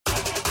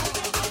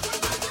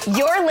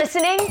You're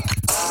listening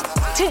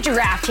to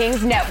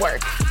DraftKings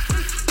Network.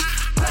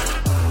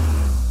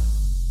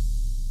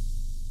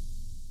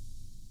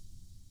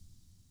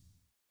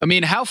 I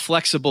mean, how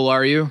flexible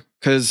are you?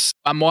 Because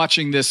I'm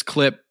watching this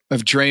clip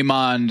of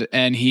Draymond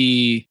and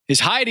he is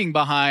hiding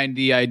behind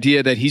the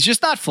idea that he's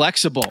just not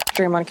flexible.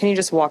 Draymond, can you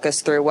just walk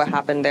us through what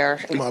happened there?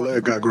 My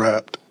leg got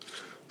grabbed.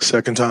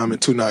 Second time in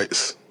 2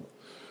 nights.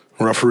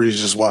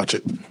 Referees just watch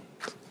it.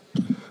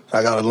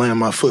 I got to land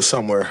my foot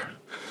somewhere.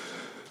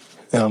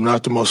 And I'm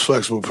not the most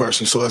flexible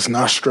person, so it's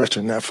not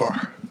stretching that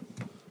far.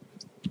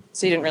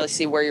 So you didn't really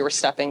see where you were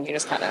stepping. You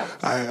just kind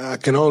of... I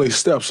can only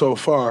step so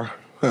far.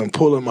 I'm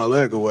pulling my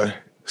leg away.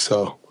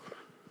 So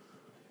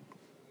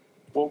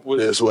it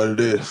is what it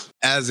is.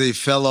 As a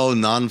fellow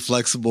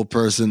non-flexible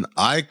person,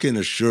 I can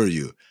assure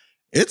you,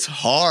 it's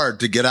hard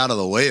to get out of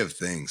the way of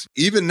things.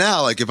 Even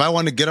now, like if I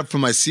want to get up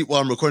from my seat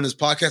while I'm recording this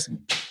podcast,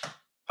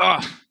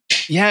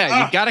 you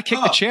got to kick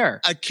the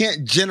chair. I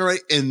can't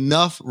generate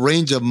enough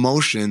range of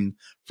motion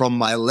from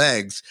my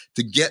legs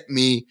to get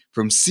me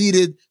from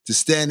seated to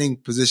standing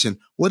position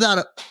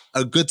without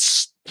a good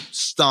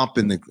stomp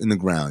in the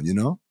ground, you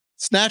know?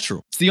 It's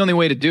natural. It's the only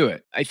way to do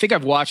it. I think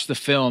I've watched the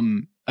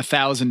film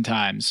 1,000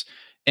 times.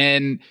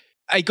 And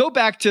I go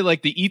back to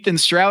like the Ethan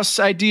Strauss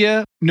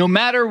idea. No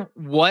matter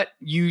what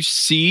you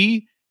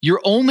see,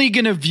 you're only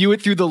going to view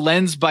it through the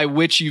lens by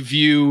which you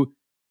view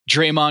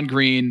Draymond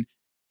Green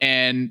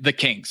and the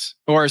Kings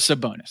or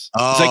Sabonis.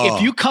 Oh. It's like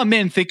if you come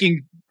in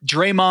thinking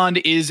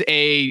Draymond is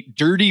a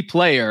dirty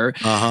player,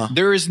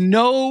 there is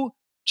no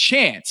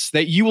chance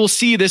that you will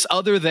see this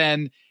other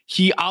than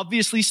he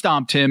obviously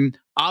stomped him.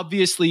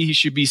 Obviously, he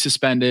should be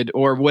suspended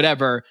or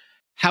whatever.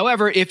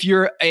 However, if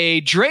you're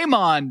a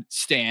Draymond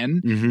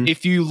stan,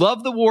 if you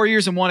love the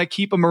Warriors and want to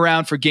keep them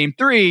around for game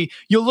 3,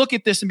 you'll look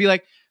at this and be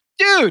like,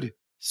 dude,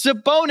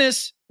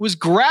 Sabonis was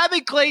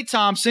grabbing Klay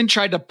Thompson,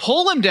 tried to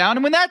pull him down.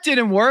 And when that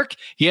didn't work,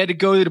 he had to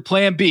go to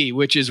plan B,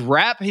 which is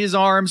wrap his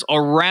arms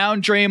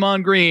around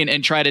Draymond Green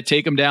and try to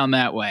take him down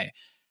that way.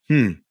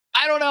 I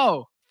don't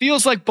know.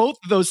 Feels like both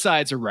of those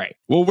sides are right.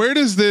 Well, where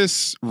does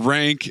this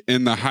rank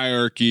in the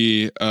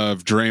hierarchy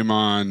of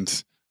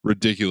Draymond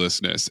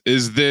ridiculousness?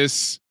 Is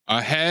this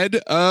ahead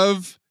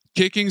of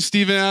kicking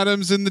Steven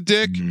Adams in the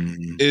dick?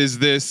 Is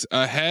this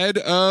ahead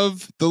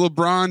of the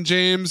LeBron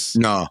James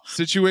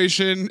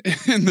situation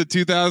in the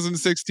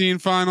 2016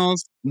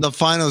 finals? The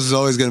finals is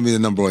always going to be the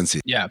number 1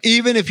 seed. Yeah.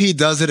 Even if he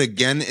does it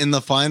again in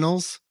the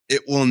finals,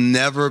 it will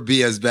never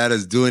be as bad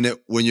as doing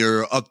it when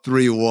you're up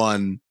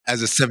 3-1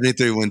 as a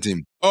 73-win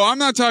team. Oh, I'm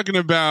not talking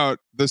about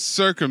the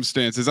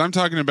circumstances. I'm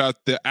talking about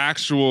the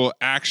actual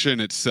action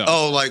itself.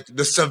 Oh, like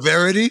the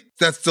severity?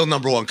 That's still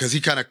number 1 because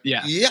he kind of,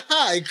 he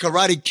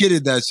karate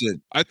kidded that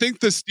shit. I think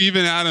the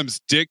Steven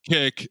Adams dick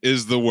kick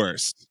is the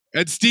worst.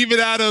 And Steven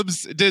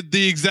Adams did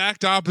the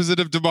exact opposite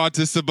of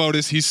Domantas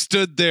Sabonis. He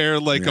stood there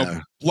like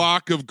a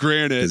block of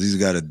granite. Because he's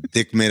got a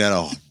dick made out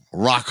of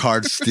rock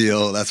hard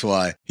steel. That's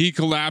why. He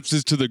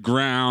collapses to the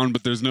ground,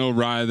 but there's no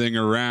writhing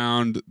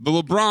around. The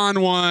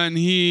LeBron one,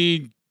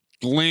 he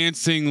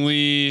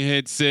glancingly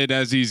hits it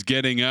as he's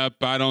getting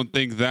up. I don't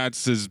think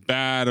that's as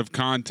bad of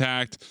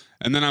contact.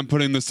 And then I'm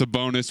putting the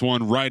Sabonis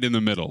one right in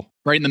the middle.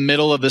 Right in the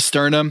middle of the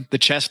sternum, the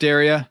chest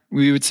area,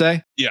 we would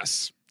say?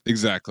 Yes,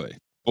 exactly.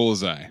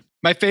 Bullseye.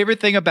 My favorite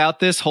thing about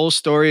this whole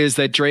story is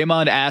that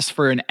Draymond asked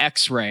for an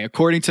X-ray.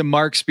 According to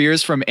Mark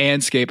Spears from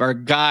Anscape, our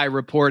guy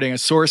reporting, a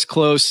source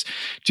close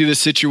to the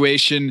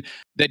situation,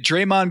 that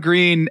Draymond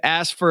Green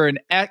asked for an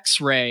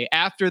X-ray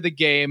after the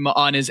game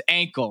on his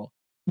ankle,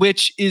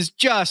 which is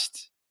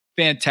just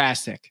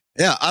fantastic.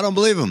 Yeah, I don't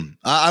believe him.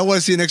 I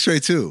want to see an X-ray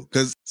too,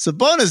 because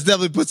Sabonis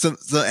definitely put some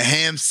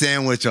ham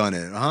sandwich on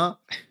it,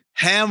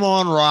 ham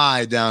on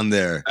rye down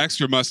there.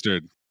 Extra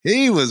mustard.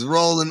 He was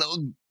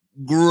rolling,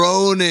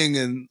 groaning,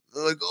 and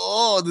like,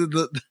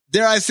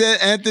 dare I say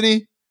it,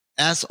 Anthony?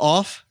 Ass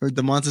off for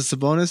Domantas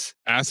Sabonis?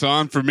 Ass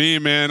on for me,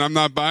 man. I'm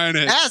not buying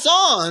it. Ass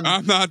on?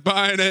 I'm not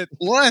buying it.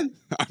 What?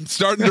 I'm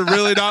starting to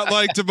really not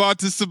like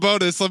Domantas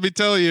Sabonis, let me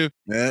tell you.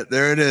 Yeah,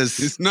 there it is.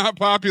 He's not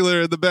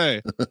popular in the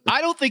Bay. I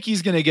don't think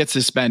he's going to get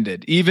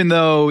suspended, even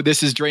though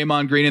this is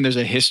Draymond Green and there's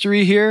a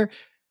history here.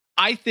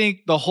 I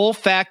think the whole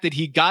fact that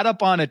he got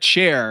up on a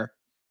chair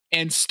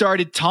and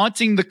started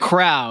taunting the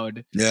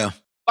crowd. Yeah.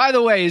 By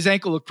the way, his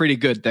ankle looked pretty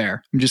good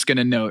there. I'm just going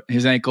to note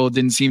his ankle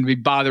didn't seem to be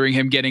bothering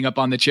him getting up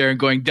on the chair and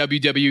going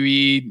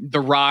WWE,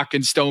 The Rock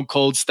and Stone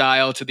Cold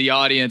style to the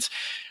audience.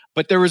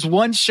 But there was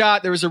one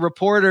shot, there was a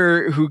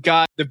reporter who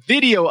got the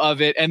video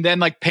of it and then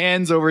like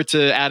pans over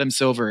to Adam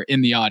Silver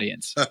in the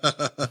audience.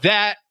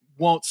 That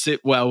won't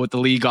sit well with the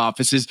league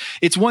offices.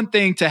 It's one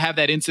thing to have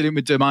that incident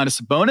with Domantas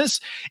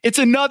Sabonis. It's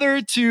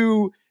another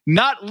to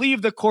not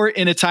leave the court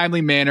in a timely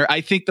manner.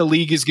 I think the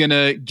league is going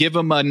to give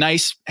him a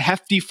nice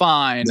hefty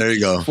fine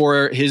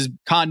for his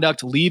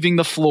conduct leaving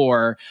the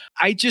floor.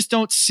 I just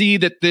don't see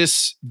that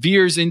this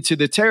veers into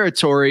the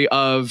territory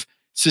of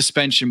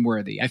suspension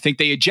worthy. I think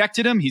they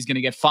ejected him. He's going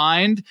to get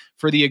fined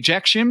for the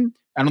ejection.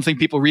 I don't think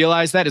people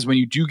realize that is when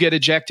you do get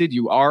ejected,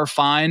 you are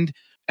fined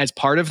as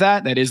part of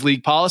that. That is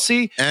league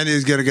policy. And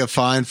he's going to get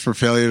fined for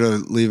failure to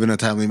leave in a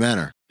timely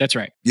manner. That's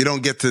right. You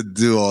don't get to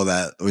do all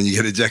that when you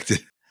get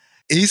ejected.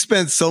 He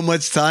spent so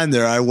much time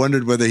there. I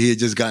wondered whether he had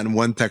just gotten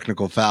one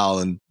technical foul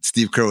and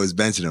Steve Kerr was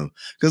benching him.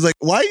 Because, like,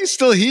 why are you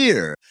still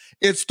here?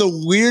 It's the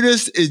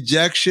weirdest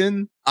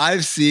ejection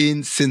I've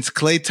seen since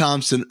Klay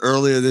Thompson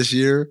earlier this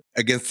year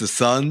against the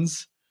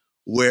Suns,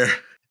 where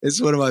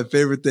it's one of my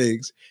favorite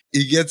things.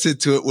 He gets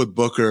into it with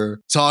Booker,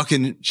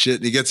 talking shit,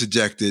 and he gets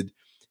ejected.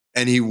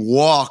 And he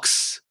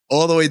walks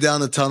all the way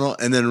down the tunnel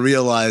and then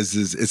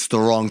realizes it's the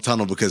wrong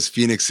tunnel because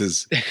Phoenix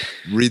has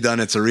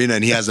redone its arena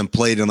and he hasn't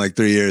played in like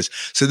 3 years.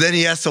 So then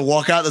he has to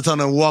walk out the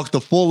tunnel and walk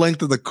the full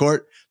length of the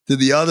court to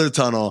the other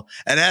tunnel.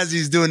 And as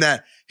he's doing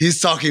that,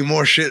 he's talking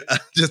more shit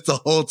just the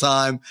whole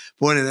time,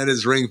 pointing at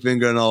his ring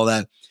finger and all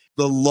that.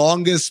 The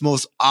longest,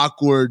 most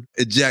awkward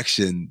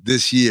ejection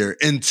this year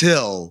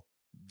until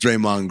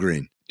Draymond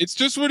Green. It's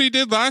just what he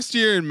did last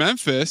year in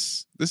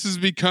Memphis. This has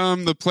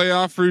become the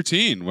playoff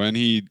routine when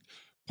he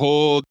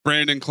pulled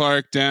Brandon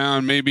Clark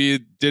down. Maybe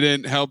it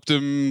didn't help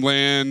him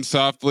land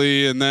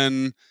softly and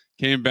then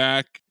came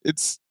back.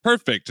 It's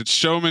perfect. It's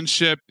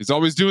showmanship. He's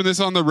always doing this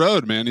on the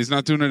road, man. He's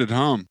not doing it at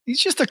home. He's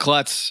just a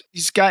klutz.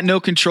 He's got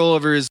no control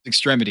over his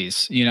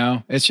extremities, you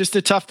know? It's just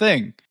a tough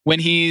thing. When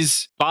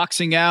he's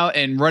boxing out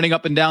and running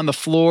up and down the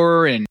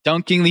floor and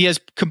dunking, he has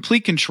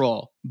complete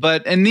control.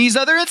 But in these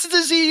other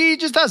instances, he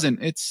just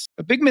doesn't. It's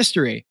a big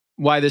mystery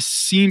why this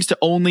seems to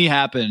only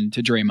happen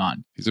to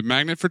Draymond. He's a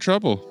magnet for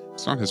trouble.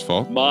 It's not his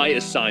fault. My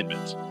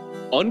assignment: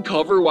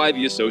 uncover why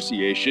the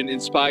association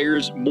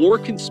inspires more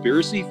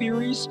conspiracy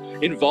theories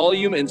in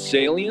volume and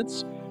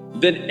salience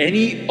than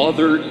any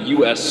other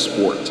U.S.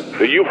 sport.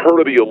 You've heard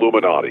of the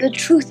Illuminati. The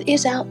truth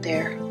is out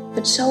there,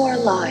 but so are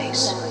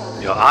lies.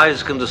 Your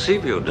eyes can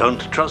deceive you.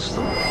 Don't trust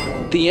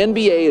them. The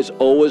NBA has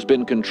always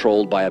been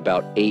controlled by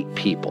about 8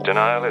 people.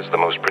 Denial is the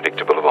most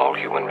predictable of all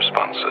human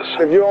responses.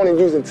 If you're only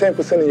using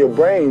 10% of your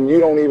brain, you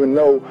don't even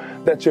know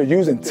that you're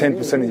using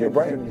 10% of your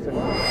brain.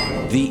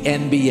 The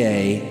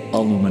NBA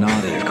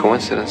Illuminati. If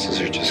coincidences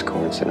are just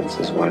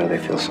coincidences, why do they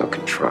feel so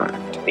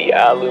contrived? The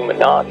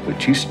Illuminati.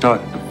 But you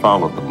start to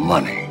follow the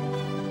money,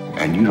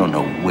 and you don't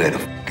know where the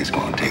it's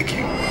going to take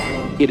you.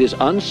 It is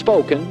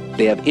unspoken.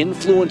 They have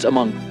influence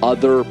among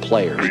other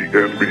players. The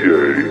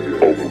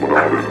NBA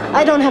Illuminati.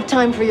 I don't have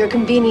time for your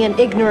convenient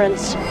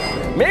ignorance.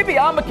 Maybe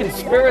I'm a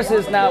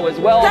conspiracist now as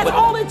well. That's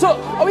all it took.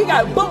 Oh, we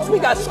got books, we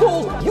got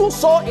schools. You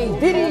saw a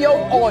video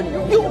on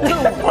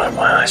YouTube. Why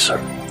my eyes, sir?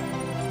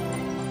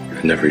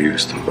 You've never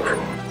used them before.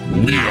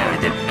 We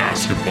are the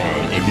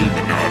Basketball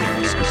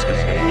Illuminati.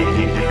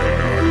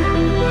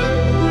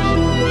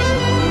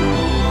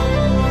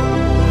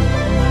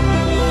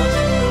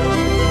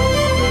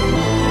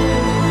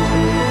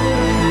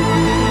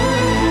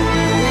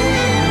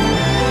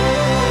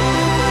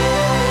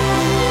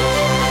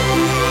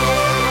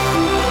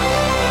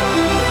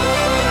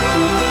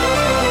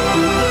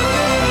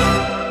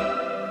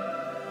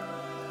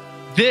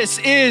 This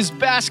is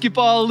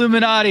Basketball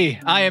Illuminati.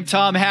 I am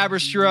Tom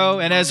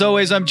Haberstroh, and as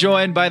always, I'm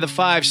joined by the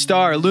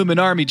 5-star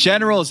Illuminarmy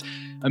generals,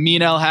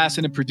 Amin El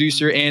Hassan and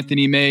producer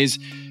Anthony Mays.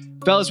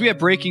 Fellas, we have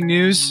breaking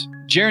news.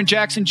 Jaren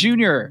Jackson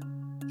Jr.,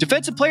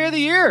 Defensive Player of the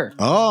Year.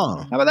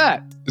 Oh. How about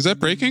that? Is that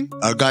breaking?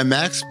 Our guy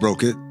Max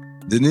broke it,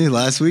 didn't he,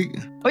 last week?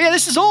 Oh, yeah,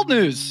 this is old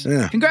news.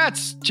 Yeah.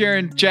 Congrats,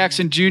 Jaren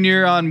Jackson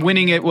Jr. on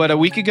winning it, a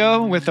week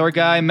ago with our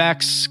guy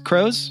Max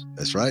Crows?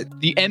 That's right.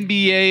 The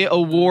NBA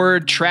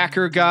award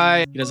tracker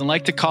guy. He doesn't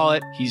like to call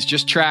it. He's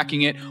just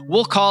tracking it.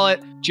 We'll call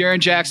it Jaren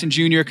Jackson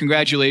Jr.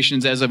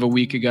 Congratulations as of a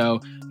week ago.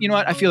 You know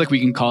what? I feel like we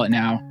can call it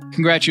now.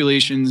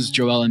 Congratulations,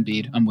 Joel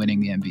Embiid, on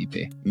winning the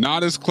MVP.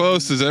 Not as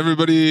close as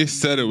everybody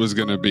said it was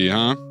going to be,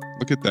 huh?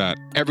 Look at that.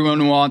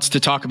 Everyone wants to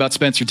talk about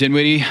Spencer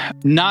Dinwiddie.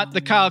 Not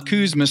the Kyle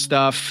Kuzma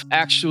stuff.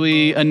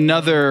 Actually,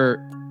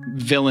 another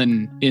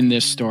villain in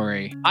this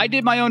story. I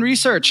did my own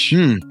research,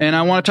 and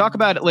I want to talk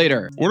about it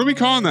later. What are we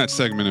calling that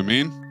segment,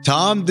 Amin?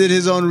 Tom did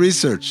his own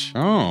research.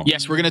 Oh.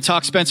 Yes, we're going to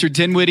talk Spencer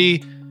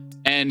Dinwiddie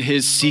and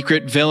his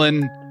secret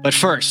villain. But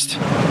first,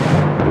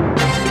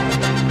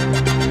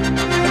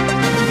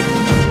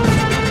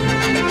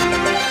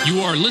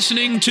 you are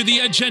listening to The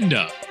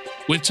Agenda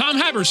with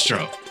Tom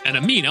Haberstroh and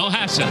Amin El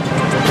Hassan.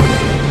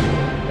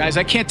 Guys,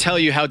 I can't tell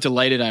you how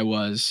delighted I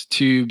was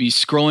to be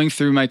scrolling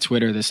through my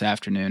Twitter this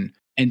afternoon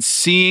and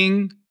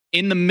seeing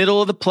in the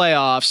middle of the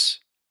playoffs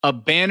a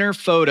banner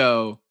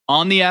photo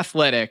on The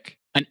Athletic,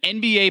 an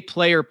NBA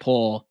player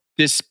poll,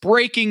 this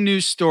breaking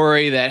news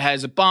story that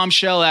has a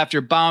bombshell after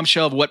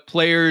bombshell of what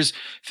players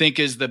think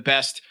is the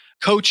best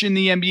coach in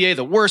the NBA,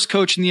 the worst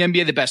coach in the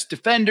NBA, the best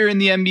defender in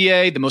the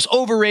NBA, the most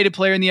overrated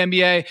player in the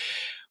NBA.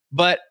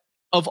 But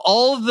of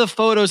all of the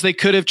photos they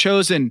could have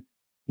chosen,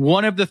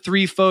 one of the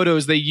 3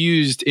 photos they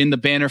used in the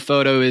banner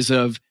photo is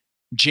of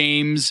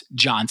James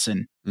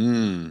Johnson.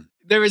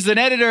 There was an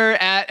editor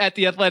at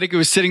The Athletic who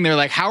was sitting there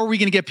like, how are we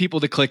going to get people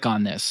to click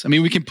on this? I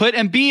mean, we can put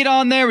Embiid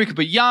on there. We could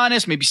put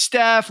Giannis, maybe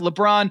Steph,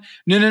 LeBron.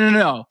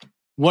 No.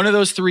 One of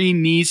those 3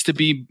 needs to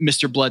be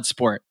Mr.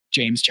 Bloodsport,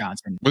 James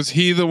Johnson. Was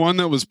he the one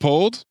that was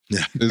polled?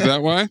 Yeah. Is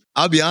that why?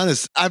 I'll be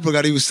honest. I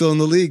forgot he was still in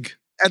the league.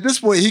 At this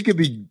point, he could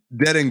be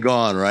dead and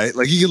gone, right?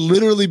 Like he could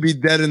literally be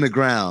dead in the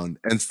ground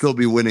and still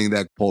be winning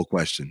that poll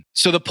question.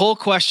 So the poll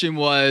question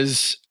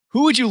was,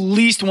 who would you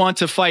least want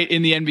to fight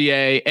in the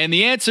NBA? And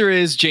the answer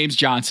is James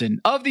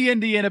Johnson of the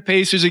Indiana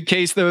Pacers, in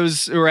case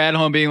those who are at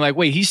home being like,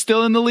 wait, he's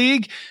still in the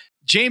league?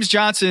 James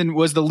Johnson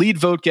was the lead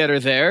vote getter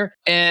there.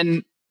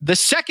 And the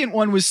second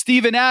one was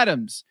Steven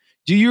Adams.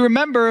 Do you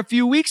remember a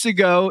few weeks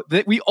ago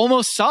that we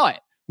almost saw it?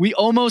 We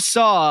almost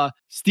saw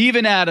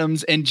Steven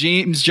Adams and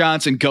James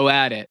Johnson go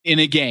at it in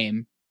a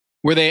game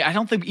where I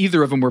don't think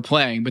either of them were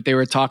playing, but they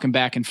were talking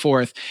back and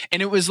forth.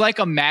 And it was like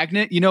a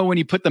magnet. You know, when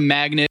you put the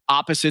magnet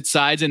opposite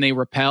sides and they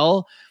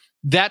repel,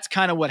 that's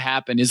kind of what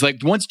happened. Is like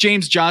once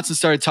James Johnson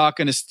started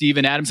talking to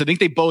Steven Adams, I think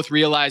they both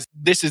realized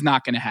this is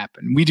not going to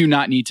happen. We do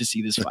not need to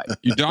see this fight.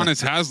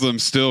 Udonis Haslem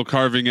still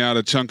carving out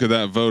a chunk of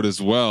that vote as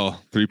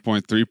well,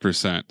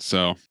 3.3%.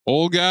 So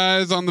old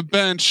guys on the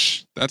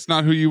bench, that's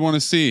not who you want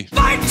to see.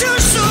 Fight to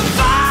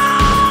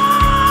survive!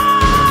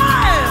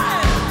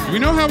 Do we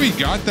know how he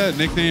got that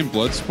nickname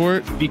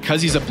Bloodsport? Because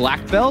he's a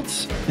black belt?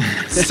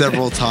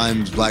 Several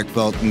times black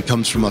belt, and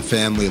comes from a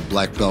family of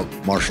black belt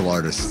martial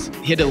artists.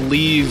 He had to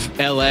leave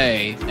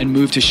LA and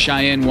move to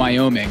Cheyenne,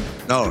 Wyoming.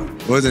 No,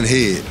 it wasn't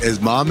he. His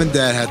mom and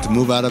dad had to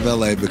move out of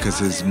LA because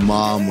his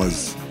mom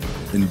was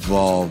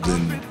involved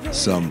in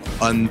some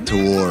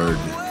untoward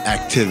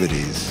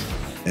activities.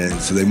 And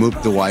so they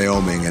moved to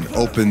Wyoming and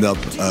opened up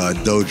a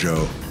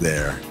dojo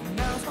there.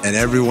 And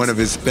every one of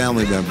his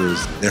family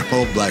members, they're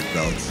all black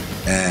belts.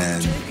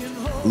 And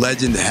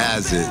legend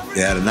has it, they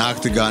had an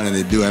octagon and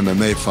they do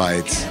MMA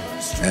fights.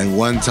 And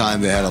one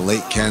time they had a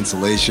late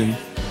cancellation,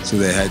 so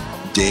they had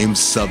James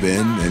sub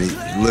in, and he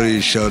literally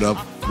showed up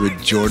with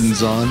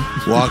Jordans on,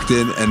 walked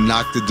in and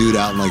knocked the dude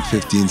out in like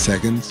 15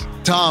 seconds.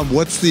 Tom,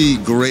 what's the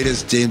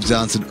greatest James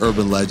Johnson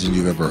urban legend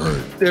you've ever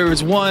heard? There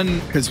was one,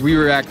 because we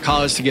were at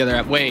college together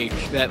at Wake,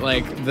 that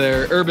like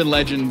the urban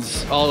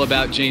legends all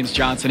about James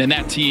Johnson and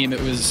that team.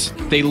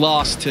 They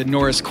lost to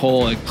Norris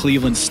Cole at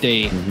Cleveland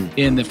State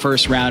in the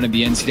first round of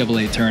the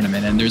NCAA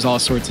tournament. And there's all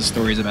sorts of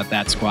stories about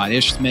that squad.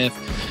 Ish Smith,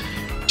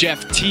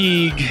 Jeff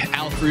Teague,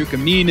 Al-Farouq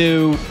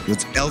Aminu.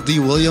 Was LD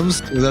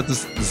Williams? Was that the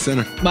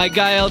center? My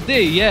guy LD,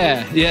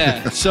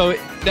 yeah. So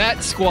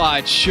that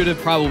squad should have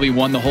probably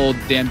won the whole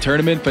damn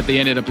tournament, but they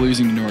ended up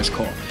losing to Norris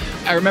Cole.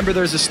 I remember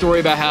there's a story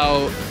about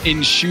how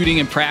in shooting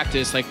in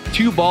practice, like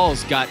 2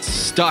 balls got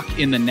stuck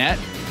in the net,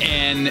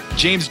 and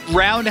James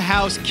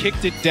roundhouse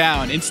kicked it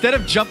down. Instead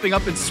of jumping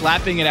up and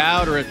slapping it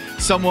out, or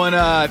someone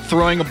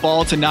throwing a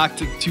ball to knock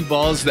 2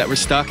 balls that were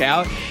stuck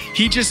out,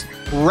 he just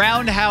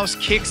roundhouse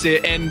kicks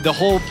it, and the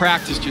whole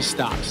practice just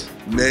stops.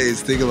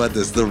 Maze, think about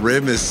this. The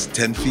rim is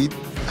 10 feet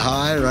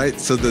high, right?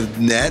 So the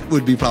net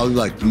would be probably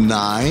like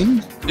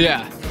 9.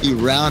 Yeah. He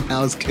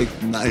roundhouse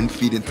kicked 9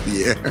 feet into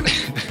the air.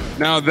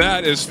 Now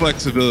that is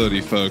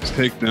flexibility, folks.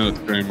 Take notes,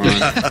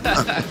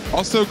 Draymond.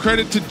 Also,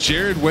 credit to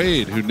Jared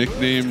Wade, who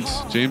nicknamed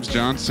James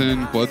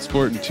Johnson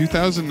Bloodsport in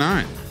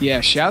 2009.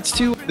 Yeah, shouts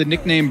to the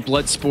nickname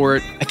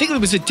Bloodsport. I think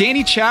it was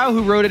Danny Chow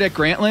who wrote it at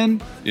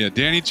Grantland. Yeah,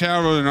 Danny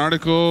Chow wrote an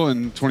article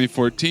in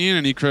 2014,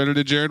 and he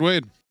credited Jared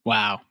Wade.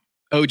 Wow.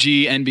 OG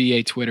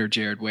NBA Twitter,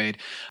 Jared Wade.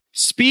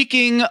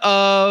 Speaking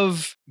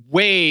of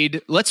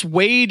Wade, let's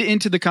wade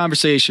into the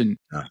conversation.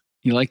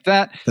 You like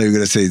that? I thought you were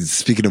going to say,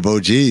 speaking of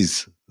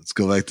OGs, let's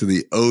go back to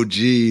the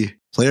OG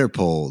player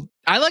poll.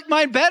 I like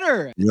mine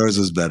better. Yours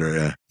was better,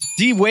 yeah.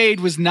 D Wade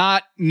was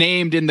not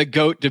named in the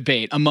GOAT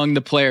debate among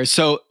the players.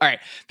 So, all right,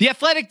 The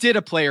Athletic did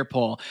a player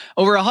poll.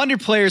 Over 100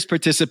 players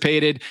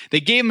participated. They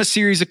gave them a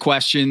series of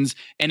questions,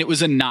 and it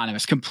was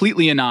anonymous,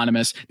 completely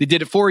anonymous. They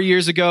did it 4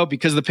 years ago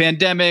because of the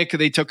pandemic.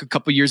 They took a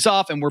couple years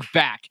off, and we're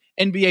back.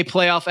 NBA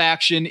playoff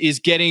action is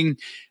getting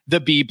the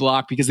B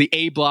block because the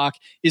A block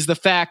is the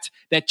fact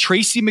that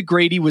Tracy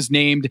McGrady was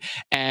named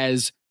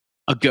as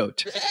a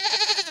GOAT.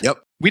 Yep.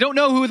 We don't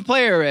know who the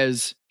player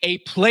is. A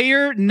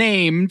player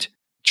named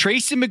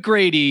Tracy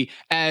McGrady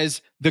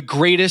as the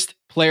greatest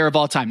player of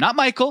all time. Not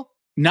Michael,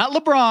 not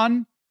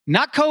LeBron,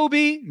 not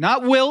Kobe,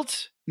 not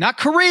Wilt, not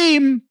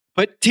Kareem,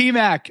 but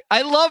T-Mac.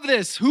 I love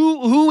this.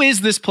 Who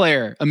is this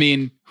player? I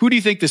mean, who do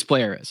you think this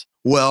player is?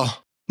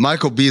 Well,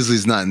 Michael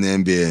Beasley's not in the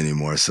NBA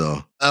anymore,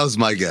 so that was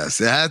my guess.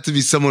 It had to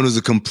be someone who's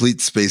a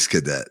complete space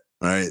cadet,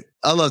 all right?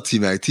 I love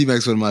T-Mac.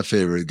 T-Mac's one of my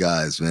favorite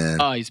guys, man.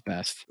 Oh, he's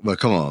best. But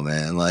come on,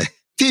 man. Like,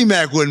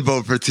 T-Mac wouldn't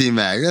vote for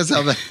T-Mac. That's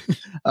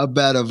how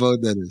bad a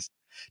vote that is.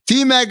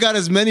 T-Mac got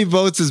as many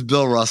votes as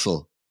Bill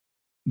Russell.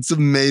 It's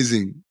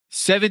amazing.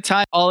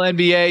 7-time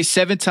All-NBA,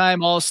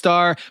 7-time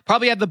All-Star.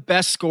 Probably had the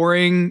best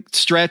scoring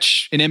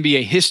stretch in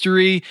NBA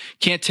history.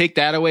 Can't take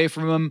that away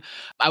from him.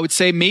 I would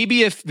say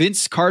maybe if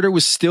Vince Carter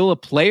was still a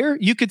player,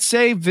 you could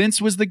say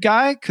Vince was the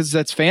guy because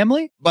that's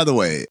family. By the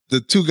way, the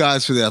 2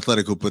 guys for The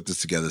Athletic who put this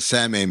together,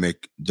 Sam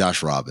Amick,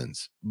 Josh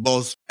Robbins,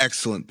 both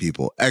excellent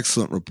people,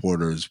 excellent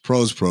reporters,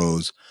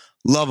 pros,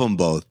 love them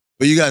both.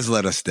 But you guys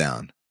let us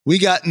down. We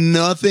got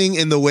nothing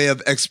in the way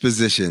of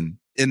exposition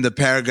in the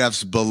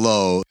paragraphs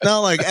below. Not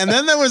like, and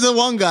then there was the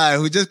one guy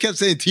who just kept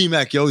saying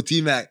T-Mac, yo,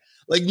 T-Mac.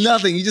 Like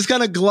nothing. You just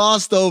kind of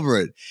glossed over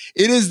it.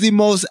 It is the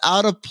most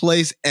out of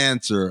place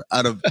answer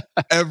out of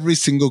every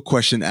single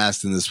question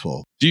asked in this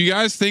poll. Do you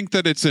guys think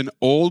that it's an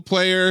old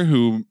player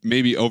who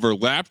maybe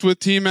overlapped with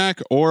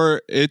T-Mac,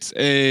 or it's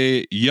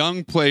a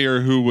young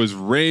player who was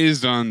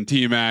raised on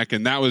T-Mac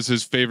and that was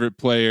his favorite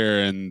player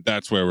and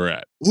that's where we're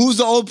at? Who's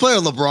the old player?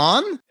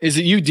 LeBron? Is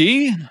it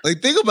UD?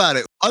 Like, think about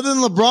it. Other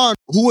than LeBron,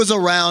 who was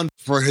around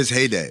for his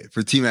heyday,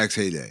 for T-Mac's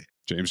heyday?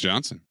 James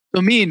Johnson.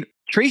 I mean,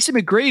 Tracy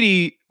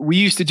McGrady, we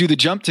used to do the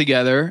jump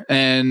together,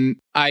 and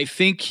I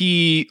think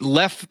he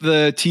left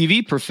the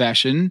TV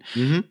profession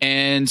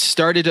and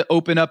started to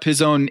open up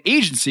his own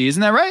agency.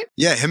 Isn't that right?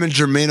 Yeah, him and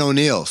Jermaine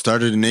O'Neal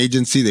started an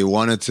agency. They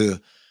wanted to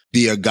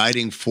be a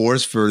guiding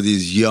force for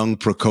these young,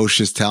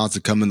 precocious talents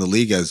to come in the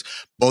league. As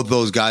both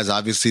those guys,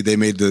 obviously, they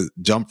made the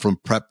jump from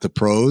prep to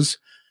pros.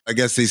 I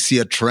guess they see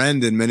a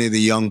trend in many of the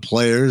young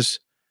players.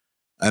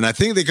 And I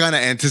think they kind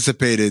of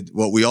anticipated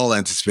what we all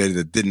anticipated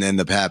that didn't end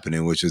up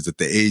happening, which is that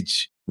the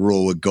age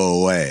rule would go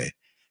away.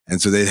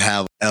 And so they'd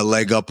have a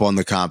leg up on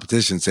the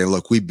competition, say,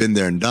 look, we've been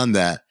there and done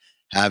that,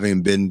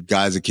 having been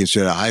guys that came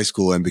straight out of high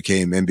school and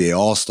became NBA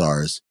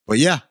All-Stars. But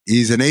yeah,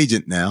 he's an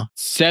agent now.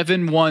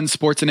 7-1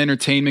 Sports and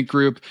Entertainment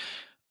Group.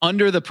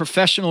 Under the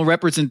professional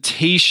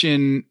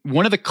representation,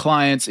 one of the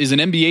clients is an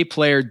NBA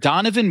player,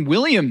 Donovan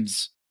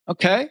Williams.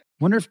 Okay.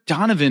 Wonder if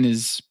Donovan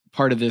is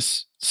part of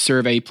this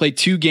survey. He played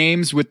 2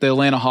 games with the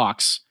Atlanta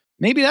Hawks.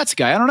 Maybe that's a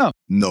guy. I don't know.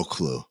 No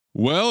clue.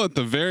 Well, at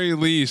the very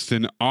least,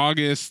 in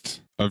August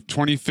of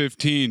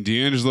 2015,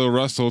 D'Angelo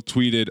Russell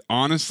tweeted,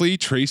 honestly,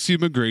 Tracy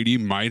McGrady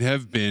might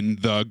have been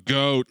the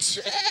GOAT.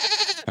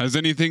 Has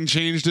anything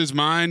changed his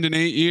mind in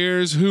 8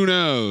 years? Who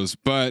knows?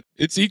 But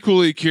it's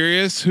equally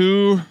curious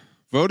who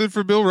voted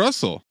for Bill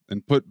Russell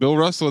and put Bill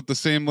Russell at the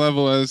same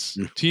level as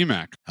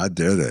T-Mac. How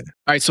dare they? All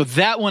right, so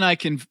that one I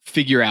can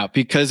figure out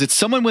because it's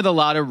someone with a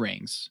lot of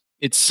rings.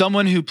 It's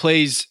someone who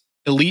plays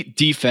elite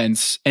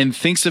defense and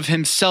thinks of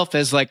himself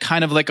as like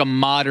kind of like a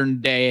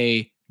modern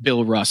day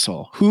Bill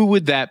Russell. Who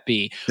would that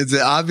be? Is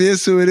it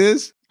obvious who it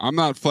is? I'm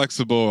not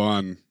flexible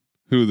on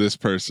who this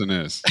person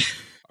is.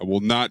 I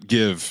will not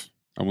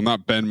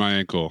bend my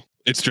ankle.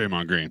 It's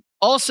Draymond Green.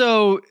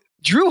 Also,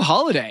 Drew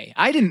Holiday.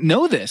 I didn't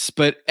know this,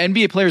 but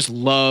NBA players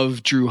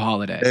love Drew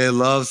Holiday. They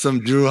love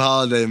some Drew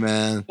Holiday,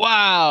 man.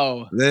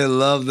 Wow. They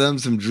love them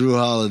some Drew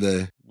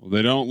Holiday. Well,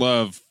 they don't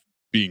love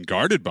being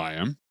guarded by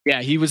him.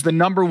 Yeah, he was the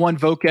number 1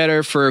 vote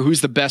getter for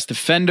who's the best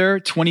defender,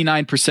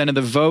 29% of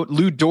the vote.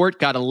 Lou Dort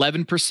got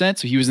 11%,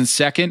 so he was in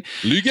second.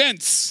 Lou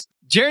Gentz.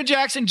 Jaren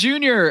Jackson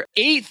Jr.,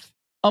 8th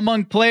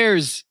among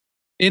players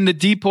in the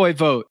Depoy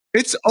vote.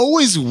 It's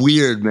always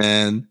weird,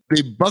 man.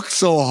 They buck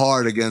so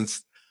hard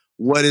against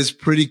what is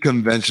pretty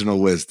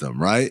conventional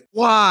wisdom, right?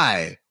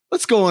 Why?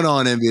 What's going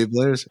on, NBA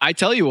players? I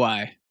tell you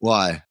why.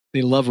 Why?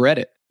 They love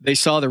Reddit. They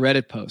saw the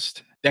Reddit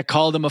post that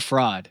called him a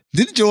fraud.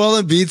 Didn't Joel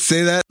Embiid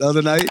say that the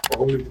other night?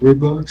 Only 3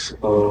 bucks.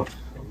 I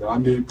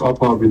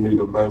probably need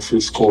a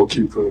Memphis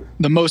goalkeeper.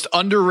 The most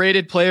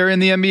underrated player in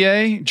the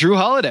NBA, Drew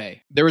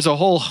Holiday. There was a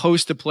whole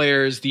host of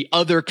players. The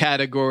other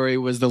category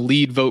was the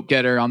lead vote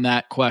getter on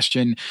that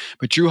question.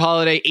 But Drew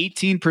Holiday,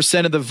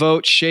 18% of the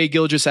vote. Shai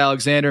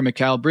Gilgeous-Alexander,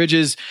 Mikal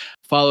Bridges,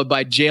 followed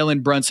by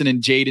Jalen Brunson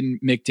and Jaden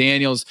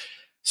McDaniels.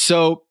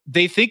 So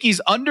they think he's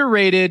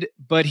underrated,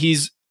 but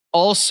he's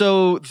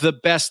also the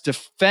best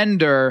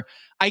defender.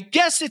 I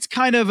guess it's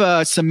kind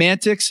of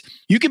semantics.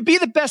 You can be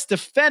the best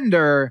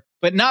defender,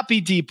 but not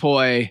be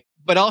Depoy,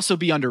 but also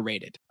be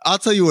underrated. I'll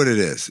tell you what it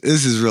is.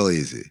 This is real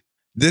easy.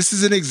 This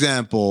is an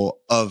example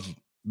of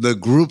the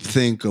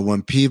groupthink of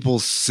when people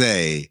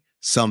say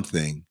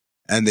something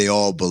and they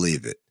all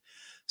believe it.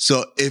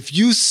 So if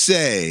you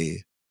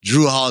say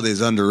Drew Holiday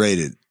is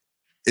underrated,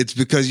 it's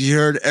because you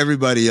heard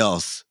everybody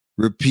else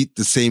repeat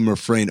the same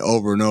refrain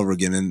over and over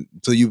again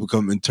until you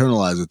become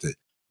internalized with it.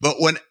 But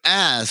when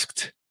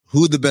asked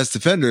who the best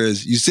defender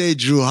is, you say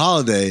Drew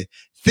Holiday,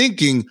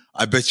 thinking,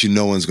 I bet you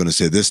no one's going to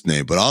say this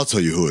name, but I'll tell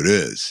you who it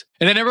is.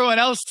 And then everyone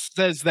else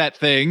says that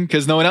thing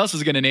because no one else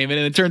is going to name it.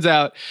 And it turns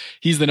out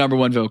he's the number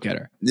 1 vote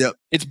getter. Yep.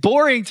 It's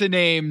boring to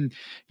name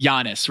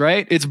Giannis,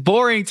 right? It's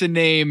boring to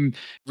name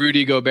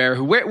Rudy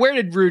Gobert. Where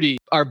did Rudy,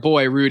 our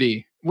boy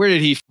Rudy, where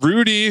did he?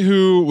 Rudy,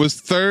 who was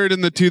 3rd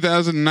in the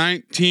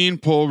 2019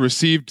 poll,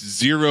 received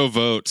 0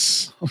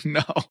 votes. Oh,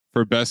 no.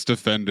 For best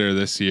defender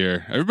this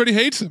year. Everybody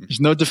hates him. There's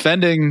no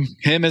defending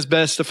him as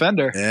best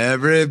defender.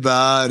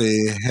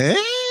 Everybody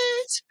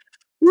hates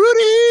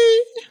Rudy.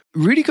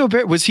 Rudy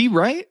Gobert, was he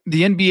right?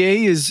 The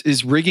NBA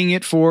is rigging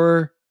it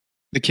for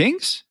the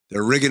Kings?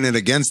 They're rigging it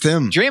against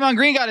him. Draymond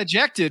Green got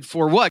ejected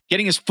for what?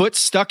 Getting his foot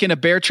stuck in a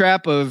bear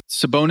trap of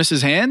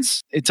Sabonis'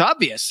 hands? It's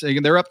obvious.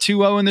 They're up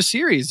 2-0 in the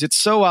series. It's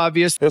so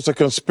obvious. It's a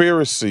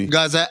conspiracy.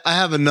 Guys, I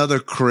have another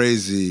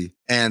crazy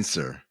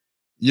answer.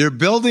 You're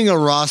building a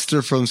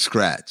roster from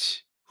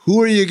scratch. Who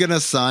are you going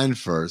to sign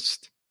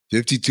first?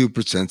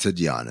 52% said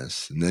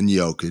Giannis, and then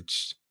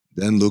Jokic,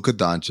 then Luka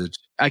Doncic.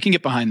 I can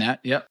get behind that.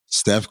 Yep.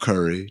 Steph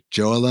Curry,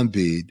 Joel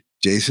Embiid,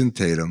 Jason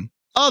Tatum,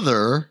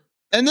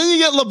 and then you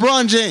get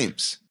LeBron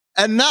James.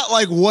 And not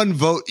like one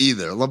vote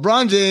either.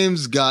 LeBron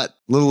James got a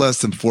little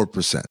less than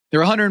 4%. There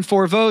were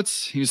 104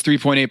 votes. He was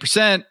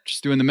 3.8%.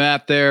 Just doing the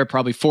math there.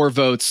 Probably 4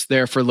 votes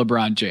there for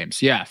LeBron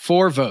James. Yeah,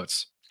 4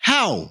 votes.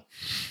 How?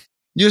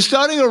 You're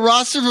starting a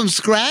roster from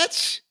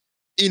scratch?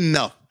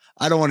 Enough.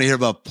 I don't want to hear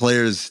about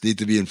players need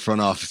to be in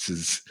front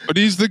offices. But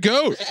he's the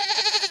GOAT.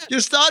 You're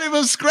starting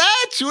from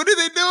scratch. What are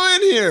they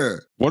doing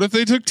here? What if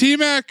they took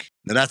T-Mac?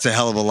 Now, that's a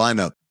hell of a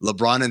lineup.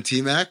 LeBron and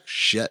T-Mac?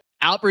 Shit.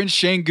 Alperen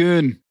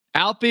Şengün.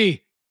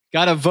 Alpi,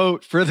 got to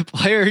vote for the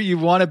player you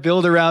want to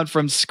build around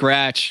from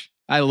scratch.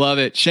 I love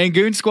it.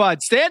 Şengün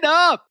squad, stand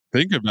up.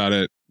 Think about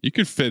it. You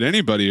could fit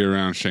anybody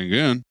around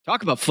Şengün.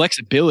 Talk about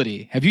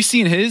flexibility. Have you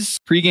seen his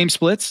pregame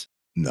splits?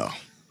 No.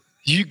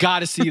 You got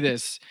to see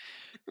this.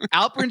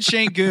 Alperen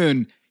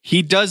Şengün,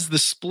 he does the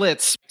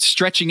splits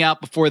stretching out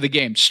before the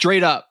game,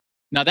 straight up.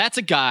 Now that's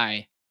a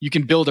guy you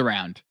can build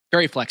around.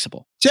 Very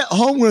flexible. Chet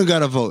Holmgren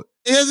got a vote.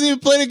 He hasn't even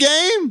played a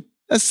game.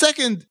 A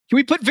second. Can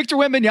we put Victor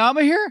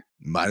Wembanyama here?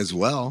 Might as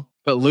well.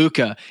 But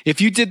Luka,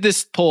 if you did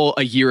this poll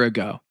a year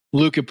ago,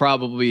 Luka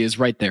probably is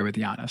right there with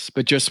Giannis.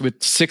 But just with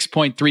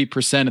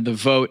 6.3% of the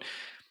vote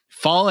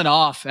falling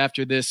off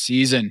after this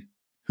season,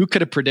 who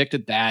could have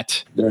predicted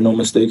that? There are no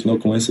mistakes, no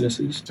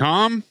coincidences.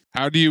 Tom,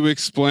 how do you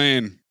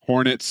explain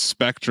Hornets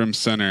Spectrum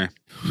Center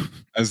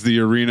as the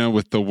arena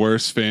with the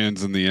worst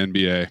fans in the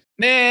NBA?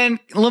 Man,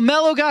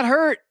 LaMelo got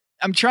hurt.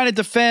 I'm trying to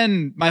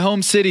defend my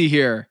home city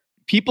here.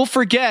 People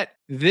forget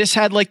this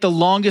had like the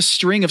longest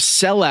string of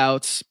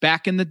sellouts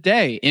back in the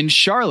day in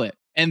Charlotte.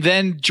 And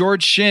then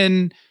George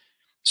Shinn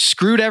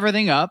screwed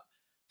everything up.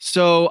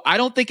 So I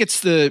don't think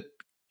it's the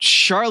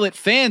Charlotte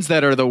fans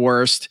that are the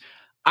worst.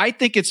 I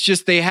think it's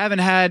just they haven't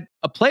had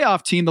a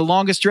playoff team, the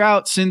longest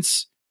drought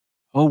since,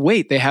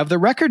 they have the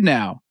record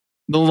now.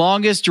 The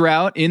longest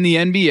drought in the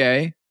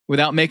NBA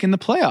without making the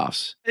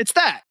playoffs. It's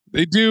that.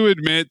 They do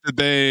admit that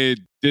they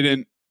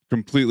didn't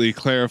completely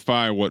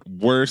clarify what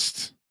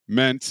worst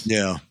meant.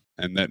 Yeah.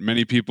 And that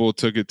many people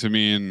took it to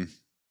mean,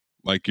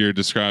 like you're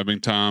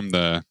describing, Tom,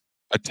 the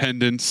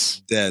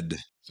attendance. Dead.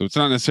 So it's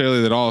not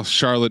necessarily that all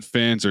Charlotte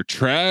fans are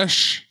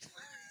trash.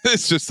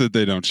 It's just that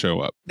they don't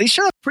show up. They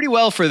showed up pretty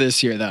well for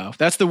this year, though.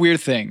 That's the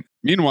weird thing.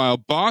 Meanwhile,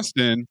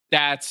 Boston.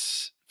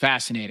 That's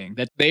fascinating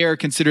that they are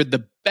considered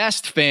the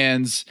best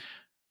fans.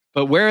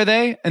 But where are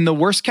they in the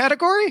worst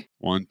category?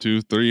 1,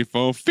 2, 3,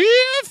 4,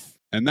 5th.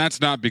 And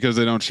that's not because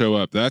they don't show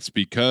up. That's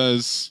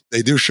because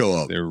they do show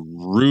up. They're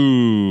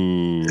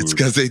rude. It's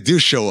because they do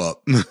show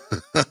up.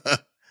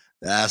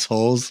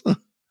 Assholes.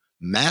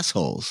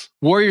 Massholes.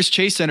 Warriors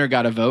Chase Center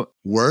got a vote.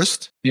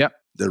 Worst? Yep.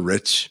 They're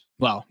rich.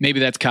 Well, maybe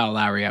that's Kyle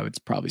Lowry. I would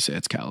probably say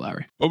it's Kyle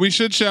Lowry. Well, we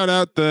should shout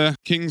out the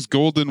Kings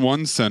Golden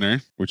One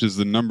Center, which is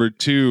the number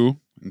 2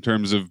 in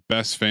terms of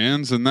best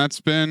fans. And that's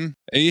been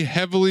a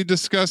heavily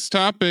discussed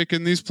topic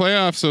in these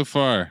playoffs so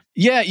far.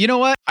 Yeah, you know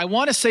what? I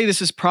want to say this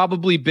has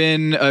probably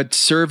been a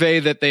survey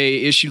that they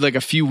issued like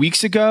a few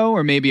weeks ago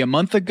or maybe a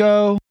month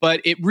ago.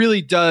 But it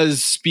really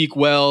does speak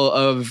well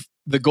of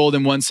the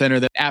Golden One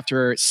Center that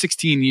after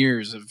 16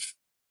 years of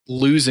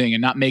losing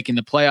and not making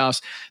the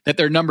playoffs, that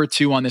they're number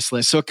 2 on this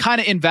list. So it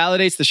kind of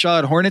invalidates the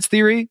Charlotte Hornets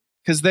theory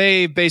because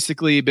they've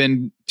basically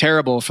been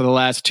terrible for the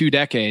last 2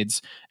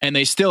 decades and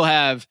they still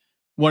have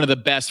one of the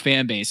best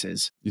fan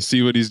bases. You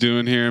see what he's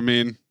doing here? I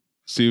mean,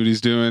 see what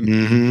he's doing?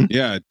 Mm-hmm.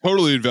 Yeah, it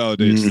totally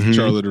invalidates the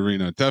Charlotte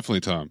arena.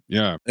 Definitely, Tom.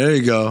 Yeah. There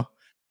you go.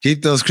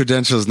 Keep those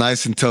credentials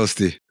nice and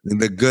toasty in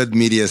the good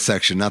media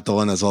section, not the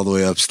one that's all the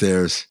way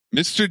upstairs.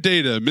 Mr.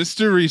 Data,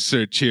 Mr.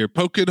 Research here,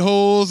 poking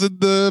holes in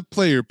the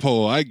player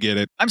poll. I get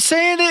it. I'm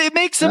saying it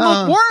makes them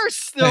look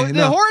worse.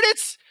 The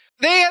Hornets,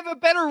 they have a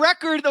better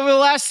record over the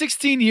last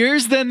 16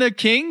 years than the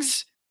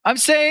Kings. I'm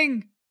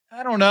saying,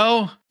 I don't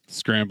know.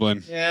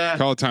 Scrambling. Yeah.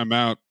 Call a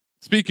timeout.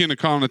 Speaking of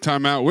calling a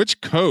timeout,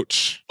 which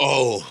coach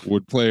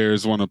would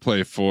players want to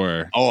play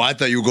for? Oh, I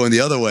thought you were going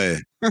the other way.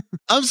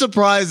 I'm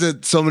surprised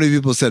that so many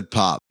people said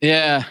Pop.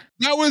 Yeah.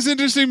 That was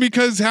interesting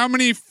because how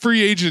many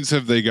free agents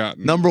have they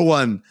gotten? Number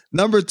 1.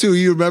 Number 2,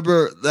 you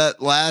remember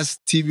that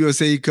last Team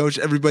USA coach?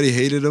 Everybody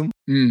hated him.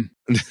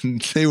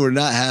 They were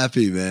not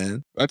happy,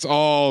 man. That's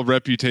all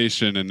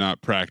reputation and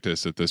not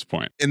practice at this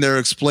point. In their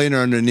explainer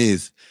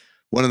underneath,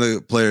 one of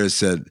the players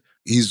said,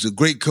 he's a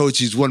great coach.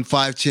 He's won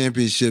 5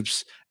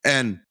 championships.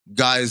 And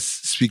guys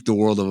speak the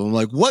world of him. I'm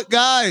like, what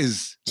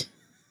guys?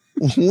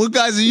 What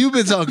guys have you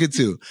been talking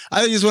to?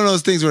 I think it's one of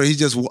those things where he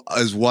just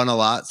has won a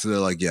lot. So they're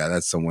like, yeah,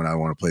 that's someone I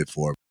want to play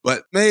for.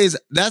 But Mays,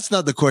 that's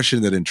not the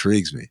question that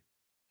intrigues me.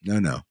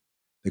 No.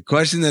 The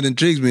question that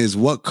intrigues me is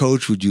what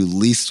coach would you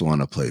least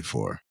want to play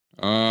for?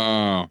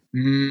 Oh.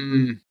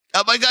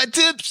 Got my guy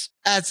Tips.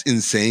 That's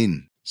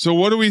insane. So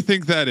what do we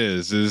think that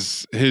is?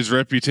 Is his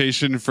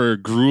reputation for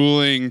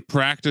grueling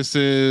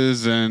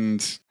practices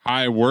and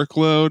high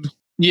workload?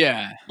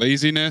 Yeah.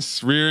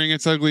 Laziness rearing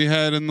its ugly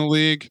head in the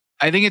league?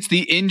 I think it's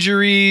the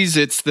injuries,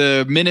 it's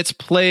the minutes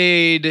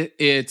played,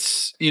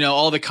 it's,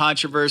 all the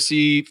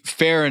controversy,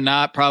 fair or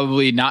not,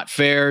 probably not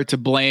fair to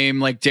blame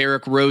like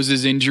Derrick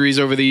Rose's injuries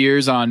over the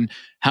years on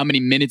how many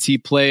minutes he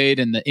played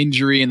and the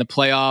injury in the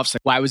playoffs.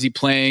 Like, why was he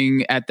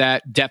playing at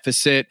that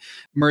deficit?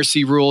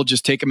 Mercy rule,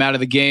 just take him out of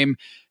the game.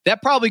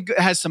 That probably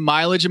has some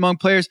mileage among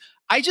players.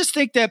 I just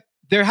think that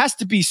there has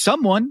to be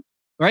someone,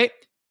 right?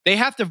 They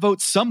have to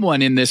vote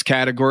someone in this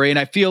category. And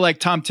I feel like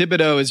Tom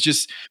Thibodeau is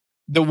just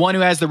the one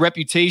who has the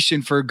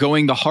reputation for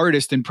going the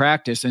hardest in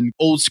practice, and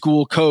old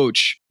school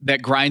coach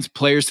that grinds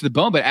players to the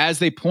bone. But as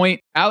they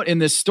point out in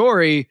this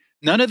story,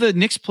 none of the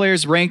Knicks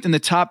players ranked in the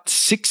top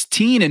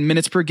 16 in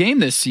minutes per game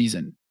this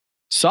season.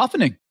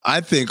 Softening.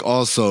 I think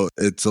also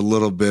it's a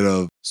little bit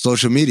of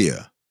social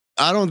media.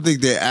 I don't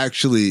think they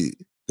actually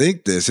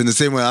think this in the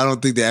same way. I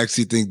don't think they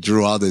actually think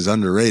Drew Holiday is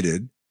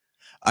underrated.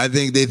 I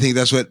think they think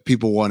that's what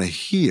people want to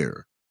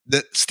hear.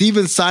 That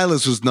Steven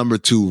Silas was number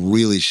 2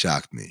 really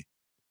shocked me,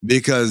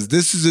 because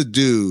this is a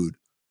dude,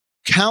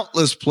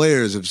 countless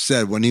players have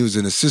said when he was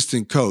an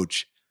assistant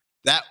coach,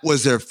 that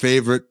was their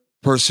favorite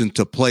person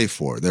to play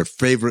for, their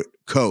favorite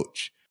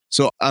coach.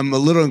 So I'm a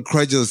little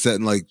incredulous that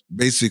in like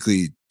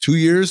basically 2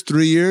 years,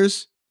 3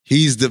 years,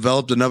 he's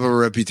developed enough of a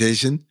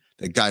reputation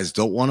that guys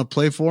don't want to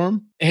play for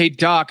him. Hey,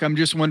 Doc, I'm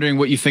just wondering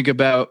what you think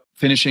about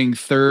finishing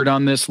 3rd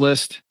on this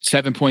list,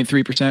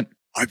 7.3%.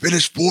 I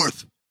finished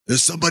 4th.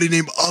 There's somebody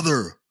named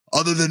other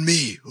than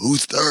me,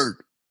 who's 3rd.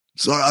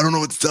 Sorry, I don't know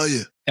what to tell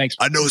you. Thanks.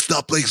 I know it's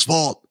not Blake's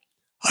fault.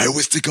 I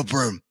always stick up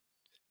for him.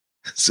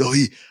 So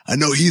he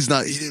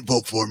didn't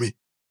vote for me.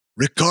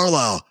 Rick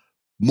Carlisle,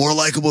 more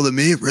likable than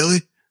me?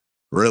 Really?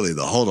 Really,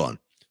 though. Hold on.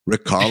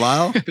 Rick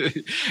Carlisle?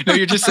 No,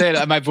 you're just saying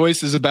my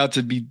voice is about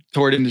to be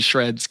torn into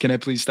shreds. Can I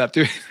please stop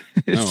doing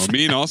this? No,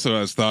 Amin also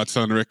has thoughts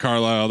on Rick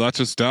Carlisle. That's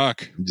just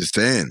Doc. I'm just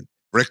saying.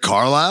 Rick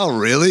Carlisle?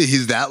 Really?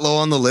 He's that low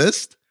on the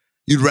list?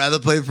 You'd rather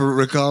play for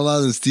Rick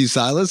Carlisle than Steve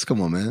Silas?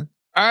 Come on, man.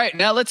 All right,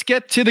 now let's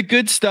get to the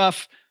good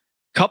stuff.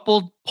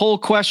 Couple poll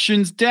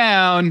questions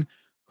down.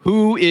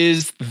 Who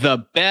is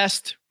the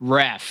best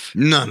ref?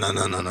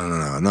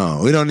 No.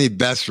 We don't need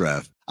best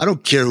ref. I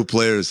don't care who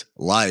players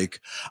like.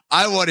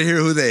 I want to hear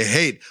who they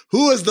hate.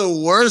 Who is the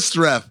worst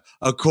ref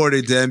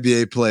according to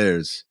NBA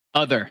players?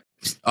 Other.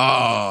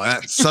 Oh,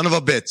 that son of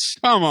a bitch.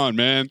 Come on,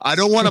 man. I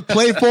don't want to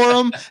play for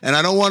him, and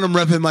I don't want him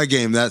repping my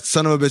game. That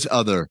son of a bitch,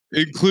 other.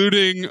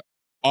 Including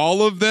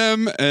all of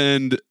them,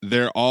 and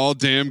they're all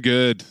damn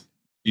good.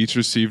 Each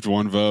received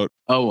 1 vote.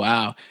 Oh,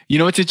 wow. You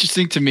know what's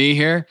interesting to me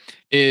here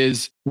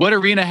is what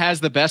arena has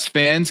the best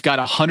fans got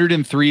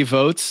 103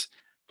 votes,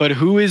 but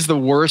who is the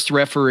worst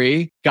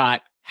referee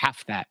got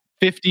half that,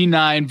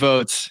 59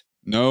 votes.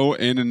 No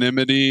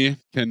anonymity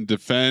can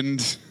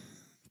defend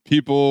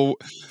people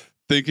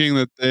thinking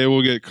that they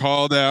will get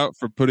called out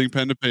for putting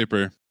pen to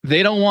paper.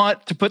 They don't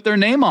want to put their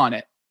name on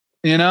it.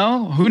 You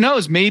know, who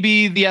knows?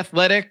 Maybe The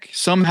Athletic,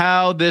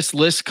 somehow this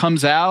list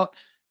comes out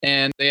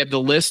and they have the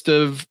list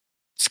of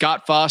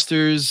Scott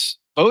Foster's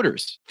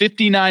voters.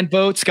 59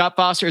 votes, Scott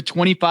Foster at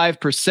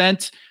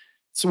 25%.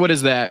 So what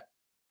is that?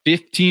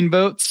 15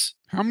 votes?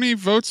 How many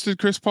votes did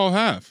Chris Paul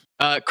have?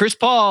 Chris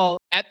Paul,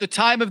 at the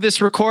time of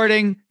this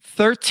recording,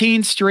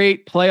 13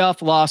 straight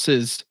playoff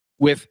losses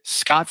with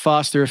Scott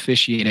Foster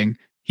officiating.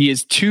 He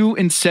is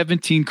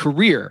 2-17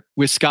 career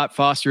with Scott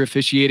Foster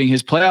officiating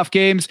his playoff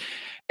games.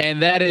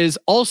 And that is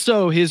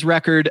also his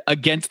record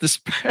against the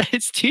spread.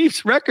 His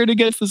team's record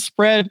against the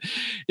spread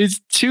is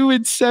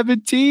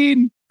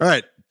 2-17. All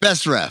right,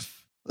 best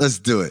ref. Let's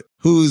do it.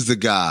 Who's the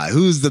guy?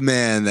 Who's the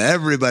man that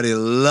everybody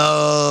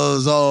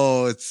loves?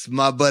 Oh, it's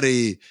my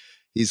buddy.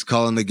 He's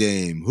calling the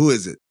game. Who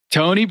is it?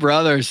 Tony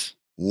Brothers.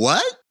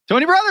 What?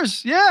 Tony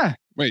Brothers, yeah.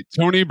 Wait,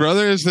 Tony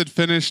Brothers that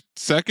finished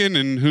 2nd,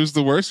 and who's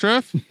the worst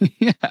ref?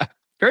 Yeah.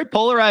 Very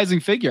polarizing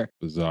figure.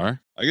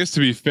 Bizarre. I guess to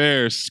be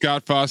fair,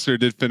 Scott Foster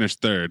did finish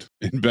 3rd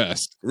in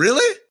best.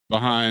 Really?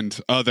 Behind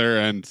other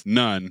and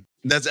none.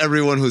 That's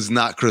everyone who's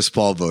not Chris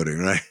Paul voting,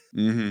 right?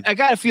 Mm-hmm. I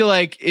gotta feel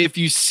like if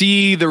you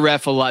see the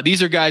ref a lot,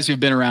 these are guys who've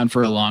been around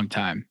for a long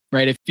time,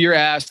 right? If you're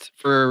asked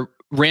for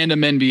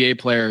random NBA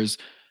players,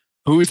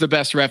 who is the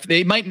best ref?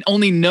 They might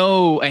only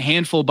know a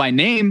handful by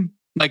name.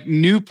 Like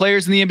new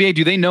players in the NBA,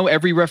 do they know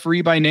every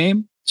referee by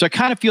name? So I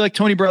kind of feel like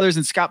Tony Brothers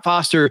and Scott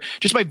Foster,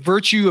 just by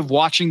virtue of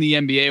watching the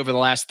NBA over the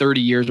last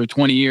 30 years or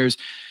 20 years,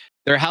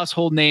 they're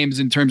household names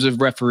in terms of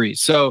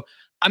referees. So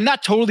I'm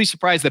not totally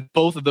surprised that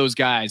both of those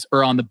guys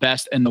are on the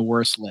best and the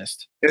worst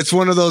list. It's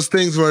one of those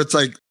things where it's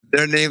like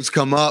their names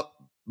come up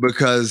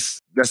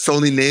because that's the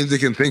only names they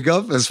can think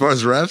of as far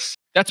as refs.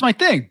 That's my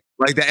thing.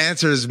 Like the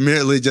answer is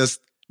merely just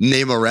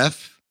name a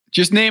ref.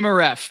 Just name a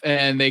ref,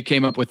 and they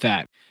came up with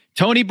that.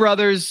 Tony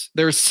Brothers,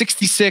 there are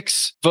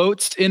 66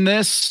 votes in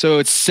this, so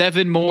it's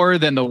 7 more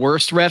than the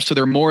worst ref, so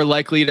they're more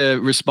likely to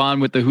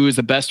respond with the who is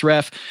the best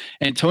ref.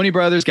 And Tony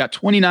Brothers got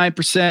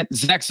 29%,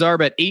 Zach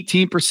Zarb at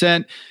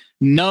 18%,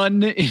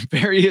 none in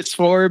various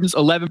forms,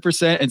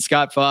 11%, and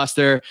Scott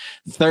Foster,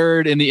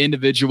 3rd in the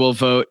individual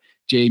vote,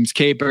 James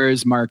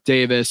Capers, Mark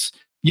Davis.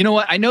 You know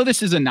what? I know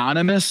this is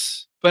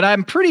anonymous, but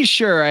I'm pretty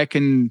sure I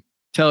can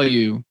tell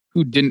you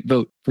who didn't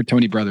vote for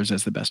Tony Brothers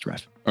as the best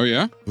ref. Oh,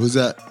 yeah? Who's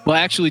that? Well, I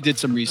actually did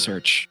some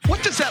research.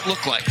 What does that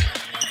look like?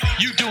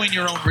 you doing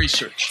your own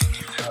research?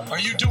 Are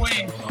you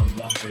doing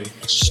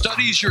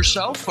studies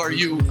yourself? Are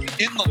you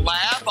in the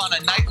lab on a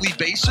nightly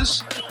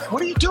basis?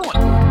 What are you doing?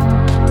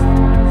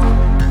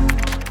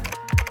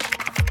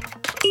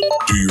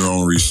 Do your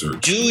own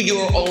research. Do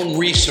your own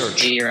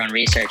research. Do your own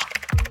research.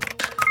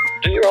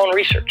 Do your own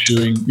research.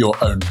 Doing your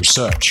own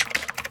research.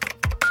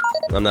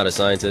 I'm not a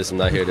scientist. I'm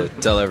not here to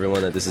tell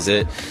everyone that this is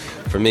it.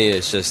 For me,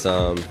 it's just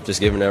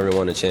giving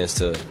everyone a chance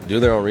to do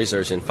their own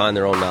research and find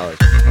their own knowledge.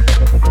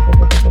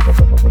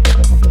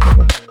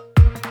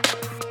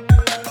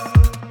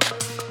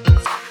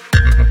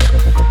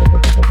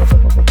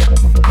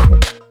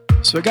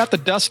 So I got the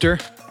duster.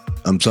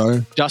 I'm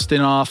sorry?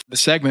 Dusting off the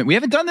segment. We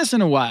haven't done this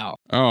in a while.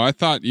 Oh, I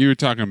thought you were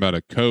talking about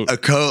a coat. A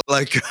coat,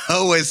 like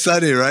Always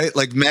Sunny, right?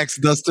 Like Max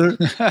Duster.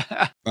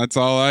 That's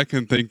all I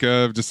can think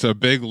of. Just a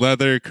big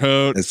leather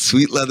coat. A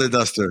sweet leather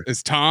duster.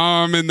 Is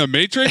Tom in the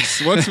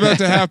Matrix? What's about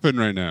to happen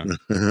right now?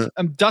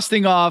 I'm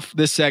dusting off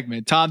this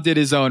segment. Tom did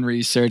his own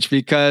research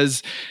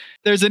because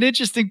there's an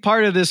interesting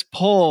part of this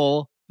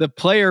poll, the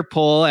player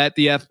poll at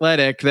The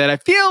Athletic, that I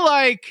feel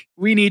like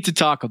we need to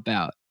talk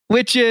about,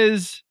 which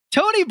is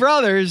Tony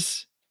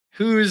Brothers,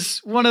 who's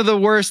one of the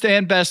worst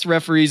and best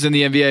referees in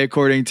the NBA,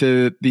 according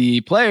to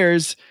the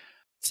players.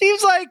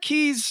 Seems like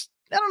he's,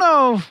 I don't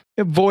know,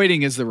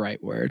 avoiding is the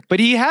right word, but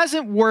he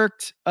hasn't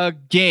worked a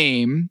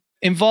game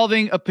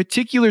involving a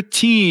particular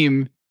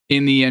team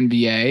in the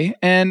NBA.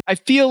 And I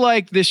feel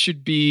like this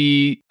should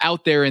be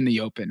out there in the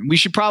open. We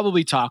should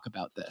probably talk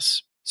about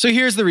this. So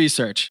here's the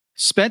research.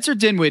 Spencer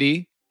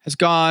Dinwiddie has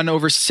gone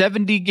over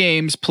 70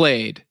 games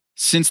played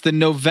since the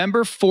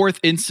November 4th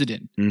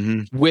incident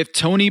with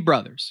Tony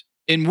Brothers,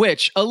 in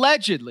which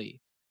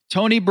allegedly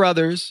Tony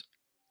Brothers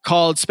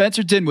called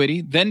Spencer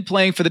Dinwiddie, then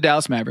playing for the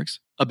Dallas Mavericks,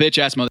 a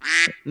bitch-ass mother.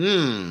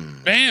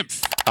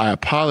 Bamf. I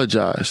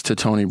apologize to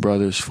Tony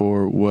Brothers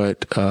for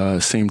what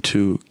seemed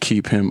to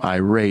keep him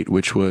irate,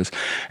 which was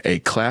a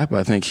clap.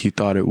 I think he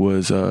thought it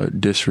was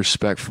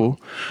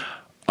disrespectful.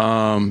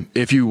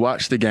 If you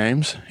watch the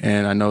games,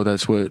 and I know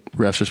that's what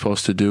refs are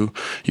supposed to do,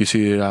 you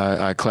see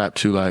that I clap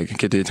to like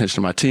get the attention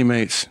of my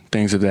teammates,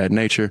 things of that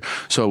nature.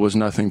 So it was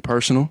nothing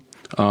personal.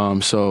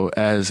 So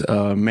as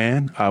a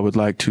man, I would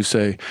like to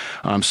say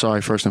I'm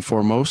sorry first and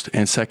foremost.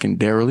 And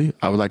secondarily,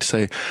 I would like to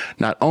say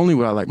not only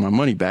would I like my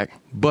money back,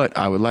 but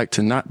I would like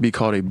to not be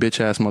called a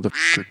bitch-ass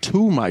motherfucker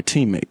to my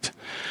teammate.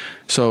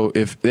 So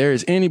if there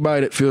is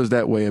anybody that feels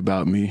that way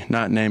about me,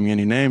 not naming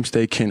any names,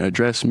 they can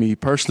address me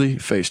personally,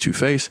 face to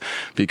face,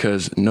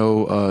 because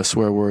no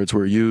swear words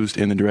were used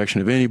in the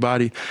direction of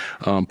anybody.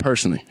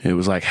 Personally, it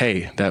was like,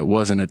 hey, that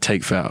wasn't a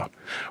take foul,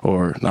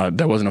 or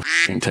that wasn't a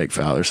fucking take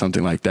foul, or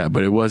something like that.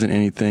 But it wasn't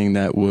anything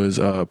that was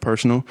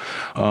personal.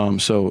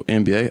 So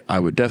NBA, I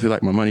would definitely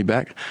like my money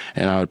back,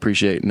 and I would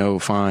appreciate no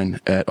fine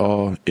at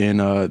all in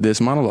this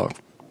monologue.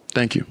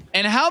 Thank you.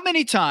 And how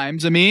many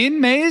times,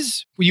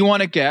 Maze, you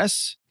want to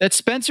guess, that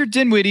Spencer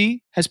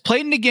Dinwiddie has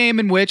played in a game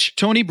in which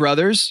Tony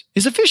Brothers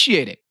is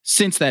officiating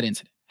since that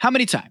incident? How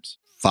many times?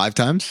 5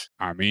 times?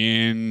 I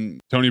mean,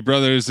 Tony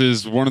Brothers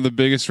is one of the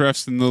biggest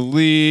refs in the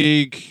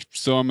league,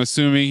 so I'm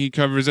assuming he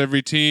covers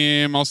every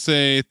team. I'll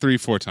say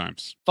 3-4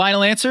 times.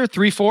 Final answer,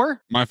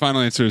 3-4? My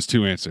final answer is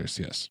 2 answers,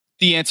 yes.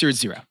 The answer is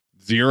 0.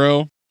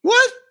 0?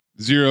 What?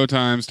 0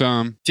 times,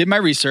 Tom. Did my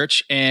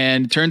research,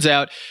 and it turns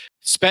out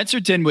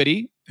Spencer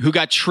Dinwiddie, who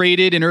got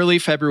traded in early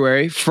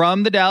February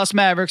from the Dallas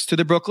Mavericks to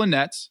the Brooklyn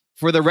Nets,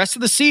 for the rest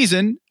of the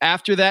season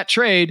after that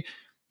trade,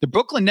 the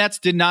Brooklyn Nets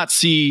did not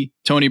see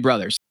Tony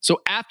Brothers. So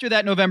after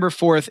that November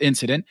 4th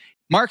incident,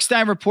 Mark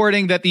Stein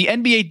reporting that the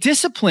NBA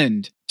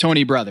disciplined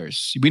Tony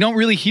Brothers. We don't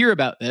really hear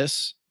about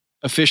this,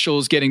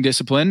 officials getting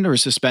disciplined or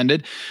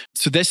suspended.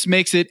 So this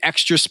makes it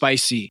extra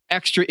spicy,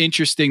 extra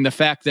interesting. The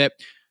fact that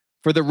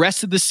for the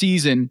rest of the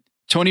season,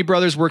 Tony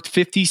Brothers worked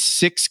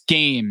 56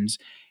 games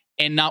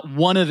and not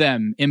one of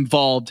them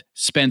involved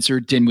Spencer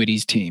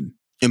Dinwiddie's team.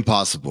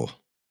 Impossible.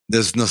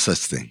 There's no such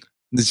thing.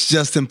 It's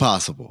just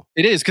impossible.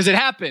 It is, because it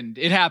happened.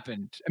 It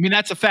happened. I mean,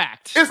 that's a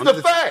fact. It's the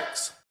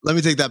facts. Let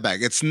me take that back.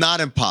 It's not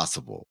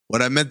impossible.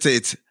 What I meant to say,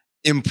 it's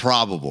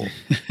improbable.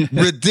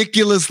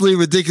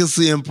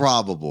 ridiculously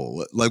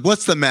improbable. Like,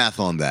 what's the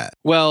math on that?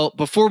 Well,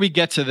 before we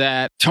get to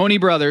that, Tony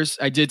Brothers,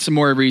 I did some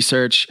more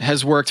research,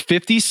 has worked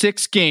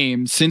 56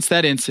 games since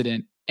that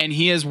incident, and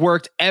he has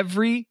worked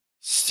every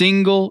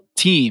single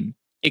team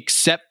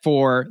except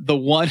for the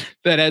one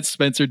that had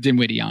Spencer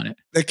Dinwiddie on it.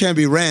 That can't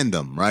be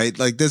random, right?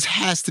 Like, this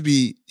has to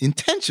be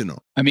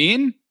intentional. I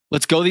mean,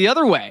 let's go the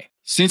other way.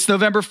 Since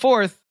November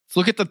 4th, let's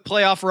look at the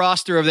playoff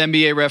roster of the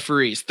NBA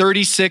referees.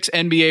 36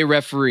 NBA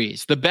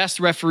referees, the best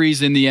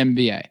referees in the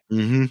NBA.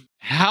 Mm-hmm.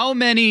 How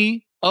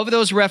many of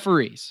those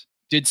referees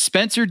did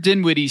Spencer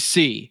Dinwiddie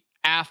see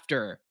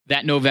after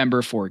that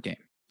November 4 game?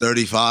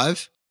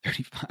 35?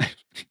 35.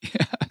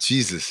 Yeah.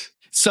 Jesus.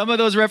 Some of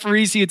those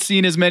referees he had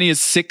seen as many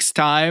as 6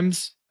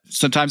 times,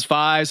 sometimes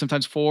 5,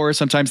 sometimes 4,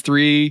 sometimes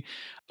 3.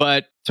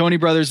 But Tony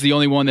Brothers is the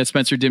only one that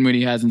Spencer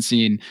Dinwiddie hasn't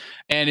seen.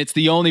 And it's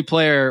the only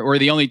player or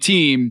the only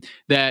team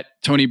that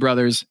Tony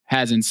Brothers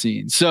hasn't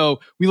seen. So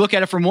we look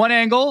at it from one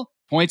angle,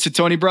 points to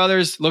Tony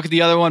Brothers. Look at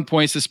the other one,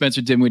 points to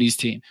Spencer Dinwiddie's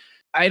team.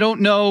 I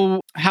don't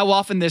know how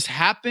often this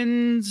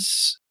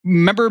happens.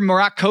 Remember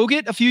Marat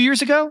Kogut a few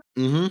years ago?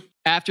 Mm-hmm.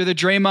 After the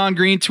Draymond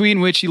Green tweet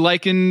in which he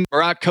likened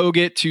Marat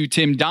Kogut to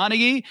Tim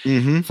Donaghy.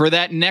 Mm-hmm. For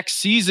that next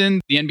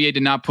season, the NBA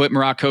did not put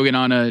Marat Kogut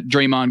on a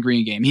Draymond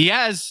Green game. He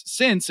has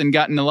since and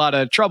gotten a lot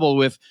of trouble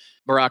with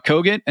Marat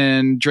Kogut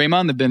and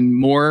Draymond. There have been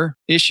more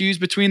issues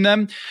between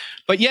them.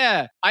 But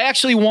yeah, I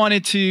actually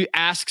wanted to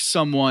ask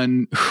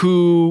someone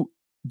who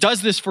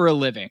does this for a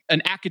living,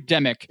 an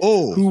academic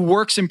who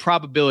works in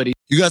probability.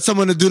 You got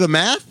someone to do the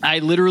math? I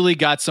literally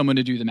got someone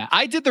to do the math.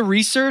 I did the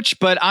research,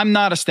 but I'm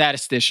not a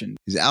statistician.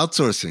 He's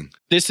outsourcing.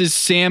 This is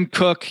Sam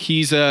Cooke.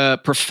 He's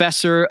a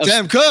professor of...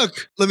 Sam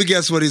Cooke! Let me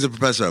guess what he's a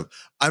professor of.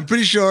 I'm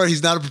pretty sure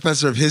he's not a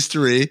professor of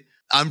history.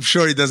 I'm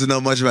sure he doesn't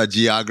know much about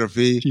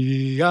geography.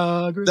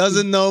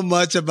 Doesn't know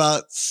much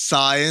about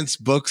science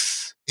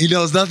books. He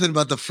knows nothing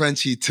about the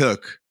French he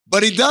took.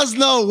 But he does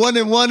know 1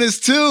 and 1 is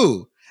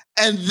 2.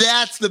 And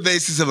that's the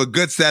basis of a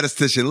good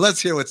statistician. Let's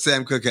hear what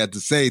Sam Cooke had to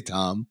say,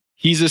 Tom.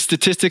 He's a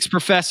statistics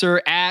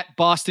professor at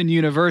Boston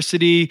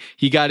University.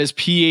 He got his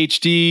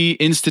PhD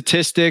in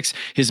statistics,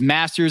 his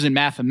master's in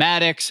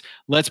mathematics.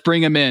 Let's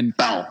bring him in.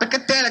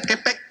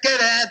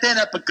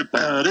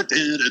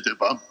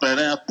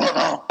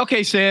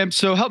 Okay, Sam,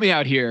 so help me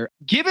out here.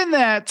 Given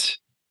that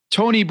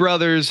Tony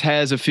Brothers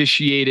has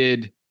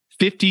officiated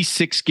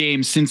 56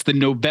 games since the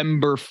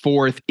November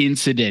 4th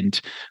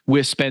incident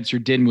with Spencer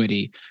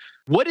Dinwiddie,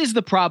 what is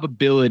the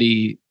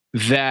probability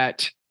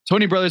that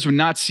Tony Brothers would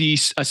not see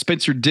a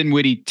Spencer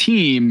Dinwiddie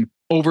team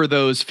over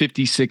those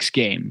 56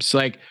 games?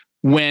 Like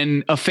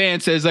when a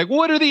fan says, like,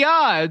 what are the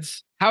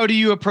odds? How do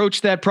you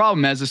approach that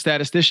problem as a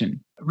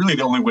statistician? Really,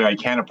 the only way I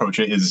can approach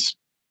it is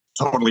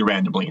totally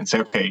randomly and say,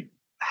 okay,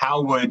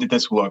 how would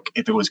this look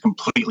if it was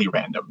completely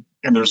random?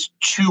 And there's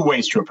 2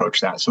 ways to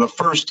approach that. So the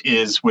first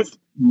is with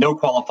no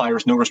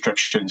qualifiers, no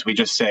restrictions. We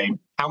just say,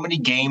 how many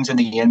games in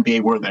the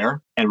NBA were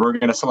there? And we're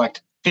going to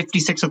select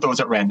 56 of those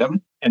at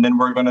random. And then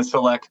we're going to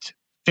select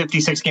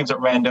 56 games at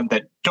random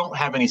that don't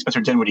have any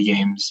Spencer Dinwiddie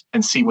games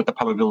and see what the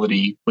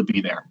probability would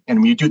be there. And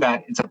when you do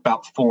that, it's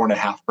about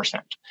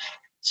 4.5%.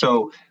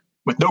 So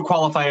with no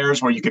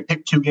qualifiers where you could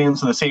pick 2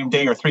 games on the same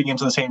day or 3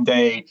 games on the same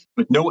day,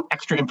 with no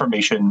extra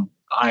information,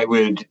 I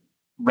would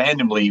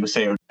randomly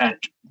say at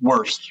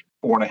worst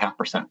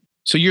 4.5%.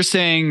 So you're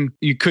saying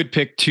you could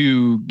pick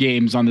 2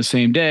 games on the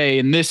same day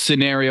in this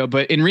scenario,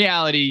 but in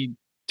reality,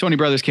 Tony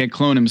Brothers can't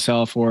clone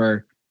himself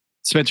or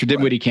Spencer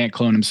Dinwiddie can't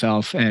clone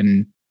himself,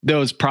 and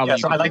those probably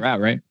are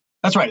out, right?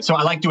 That's right. So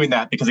I like doing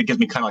that because it gives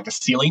me kind of like a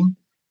ceiling.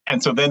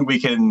 And so then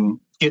we can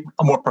get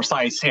a more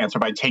precise answer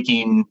by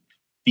taking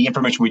the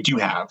information we do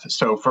have.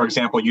 So for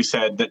example, you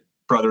said that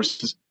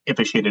Brothers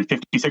officiated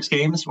 56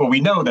 games. Well, we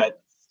know that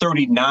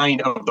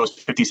 39 of those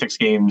 56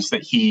 games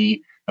that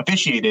he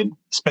officiated,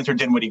 Spencer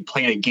Dinwiddie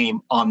played a game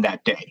on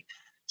that day.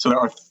 So there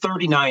are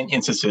 39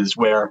 instances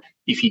where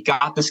if he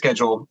got the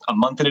schedule a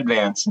month in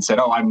advance and said,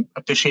 oh, I'm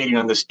officiating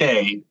on this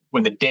day,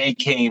 when the day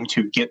came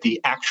to get the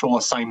actual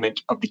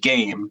assignment of the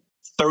game,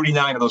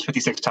 39 of those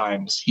 56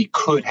 times he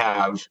could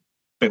have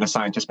been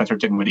assigned to Spencer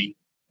Dinwiddie.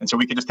 And so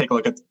we could just take a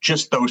look at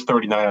just those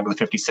 39 out of the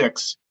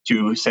 56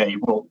 to say,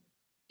 well,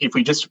 if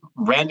we just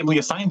randomly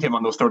assigned him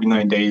on those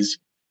 39 days,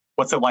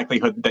 what's the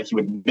likelihood that he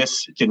would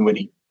miss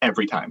Dinwiddie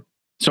every time?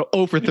 So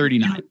 0 for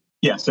 39.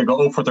 Yes, so go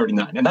 0 for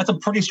 39. And that's a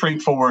pretty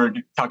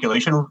straightforward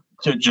calculation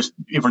to just,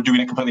 if we're doing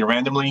it completely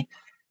randomly,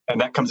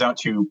 and that comes out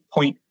to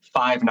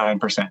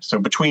 0.59%. So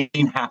between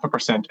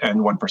 0.5% and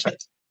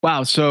 1%.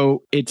 Wow.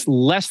 So it's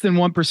less than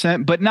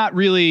 1%, but not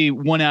really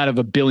 1 out of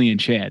a billion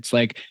chance.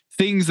 Like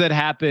things that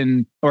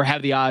happen or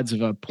have the odds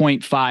of a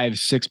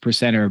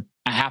 0.56% or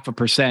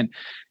 0.5%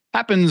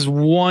 happens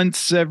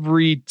once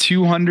every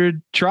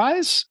 200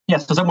 tries?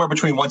 Yes, so somewhere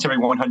between once every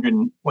 100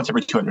 and once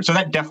every 200. So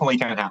that definitely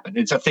can happen.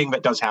 It's a thing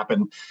that does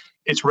happen.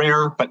 It's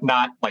rare, but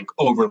not like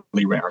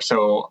overly rare.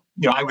 So,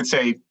 I would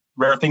say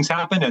rare things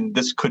happen, and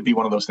this could be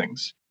one of those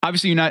things.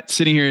 Obviously, you're not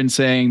sitting here and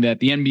saying that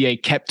the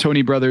NBA kept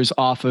Tony Brothers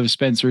off of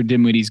Spencer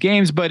Dinwiddie's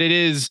games, but it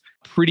is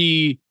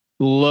pretty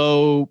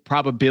low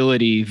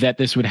probability that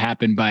this would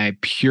happen by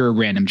pure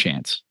random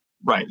chance.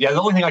 Right. Yeah. The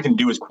only thing I can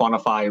do is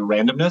quantify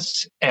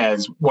randomness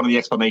as one of the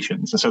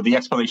explanations. And so the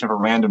explanation for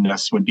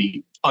randomness would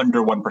be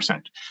under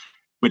 1%,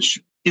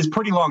 which is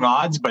pretty long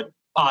odds, but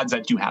odds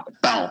that do happen.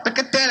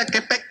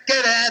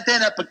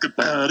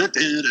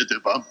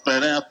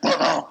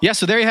 Yeah.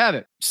 So there you have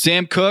it.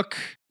 Sam Cooke,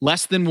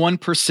 less than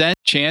 1%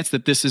 chance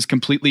that this is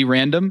completely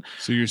random.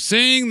 So you're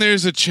saying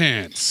there's a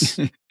chance.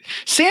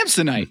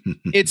 Samsonite.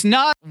 It's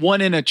not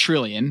 1 in a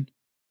trillion.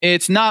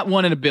 It's not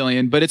 1 in a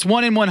billion, but it's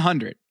 1 in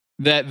 100.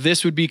 That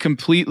this would be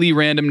completely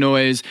random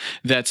noise,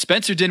 that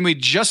Spencer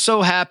Dinwiddie just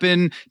so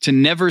happened to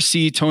never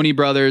see Tony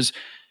Brothers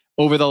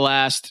over the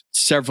last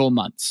several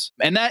months.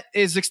 And that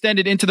is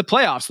extended into the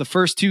playoffs. The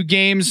first 2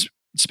 games,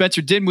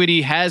 Spencer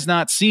Dinwiddie has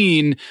not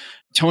seen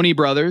Tony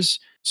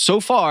Brothers. So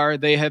far,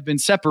 they have been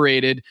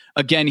separated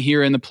again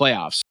here in the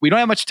playoffs. We don't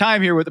have much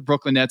time here with the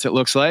Brooklyn Nets, it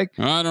looks like.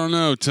 I don't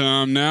know,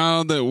 Tom.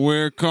 Now that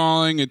we're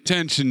calling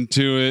attention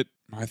to it,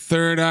 My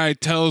third eye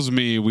tells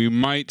me we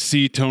might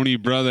see Tony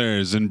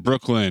Brothers in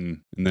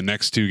Brooklyn in the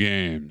next 2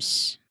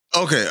 games.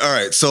 Okay, all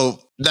right. So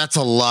that's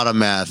a lot of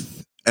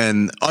math,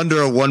 and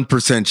under a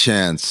 1%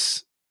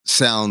 chance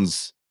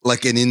sounds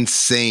like an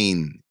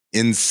insane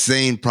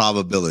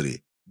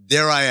probability.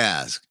 Dare I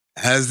ask,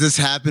 has this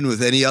happened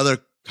with any other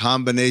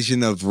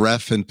combination of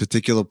ref and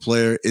particular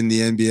player in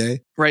the NBA?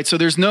 Right. So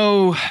there's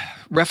no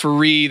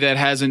referee that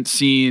hasn't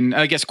seen,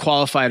 I guess,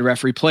 qualified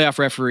referee, playoff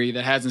referee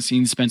that hasn't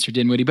seen Spencer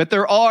Dinwiddie, but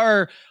there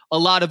are a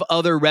lot of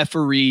other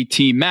referee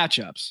team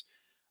matchups.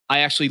 I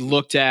actually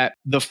looked at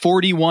the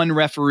 41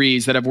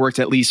 referees that have worked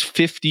at least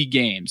 50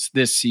 games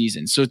this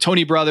season. So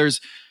Tony Brothers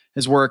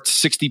has worked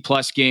 60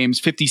 plus games,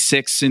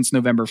 56 since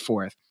November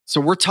 4th. So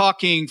we're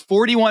talking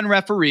 41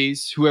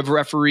 referees who have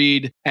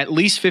refereed at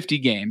least 50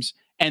 games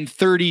and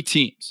 30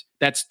 teams.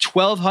 That's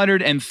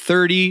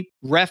 1,230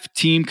 ref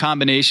team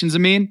combinations,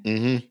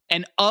 Mm-hmm.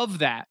 And of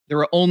that, there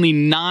are only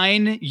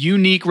 9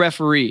 unique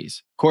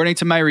referees, according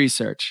to my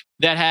research,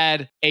 that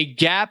had a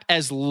gap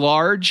as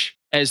large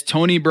as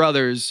Tony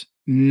Brothers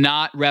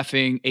not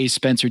reffing a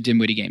Spencer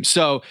Dinwiddie game.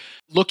 So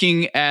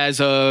looking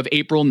as of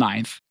April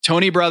 9th,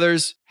 Tony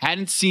Brothers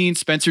hadn't seen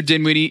Spencer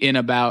Dinwiddie in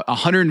about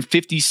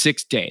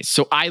 156 days.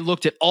 So I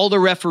looked at all the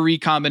referee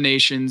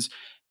combinations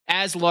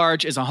as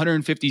large as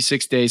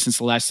 156 days since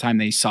the last time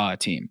they saw a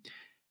team.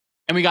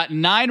 And we got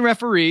 9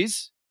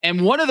 referees.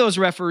 And one of those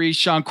referees,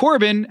 Sean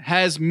Corbin,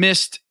 has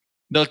missed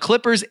the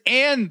Clippers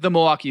and the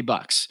Milwaukee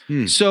Bucks.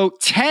 So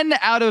 10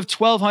 out of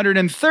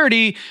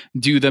 1,230,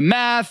 do the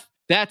math,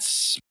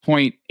 that's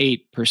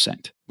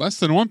 0.8%. Less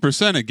than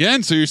 1%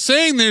 again. So you're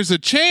saying there's a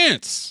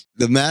chance.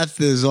 The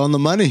math is on the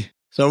money.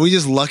 So are we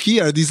just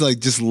lucky? Are these like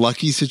just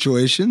lucky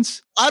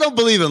situations? I don't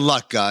believe in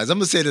luck, guys. I'm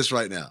going to say this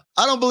right now.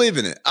 I don't believe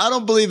in it. I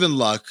don't believe in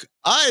luck.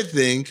 I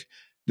think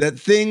that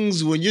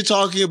things, when you're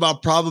talking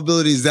about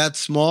probabilities that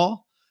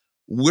small,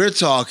 we're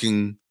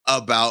talking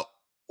about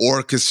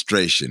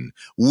orchestration.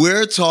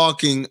 We're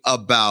talking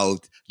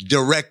about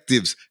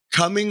directives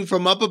coming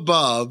from up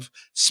above,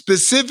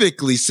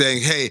 specifically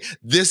saying, hey,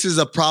 this is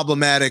a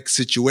problematic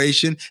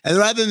situation. And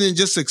rather than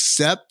just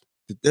accept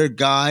that their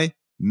guy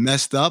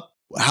messed up,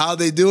 how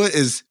they do it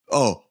is,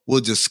 oh,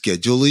 we'll just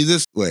schedule you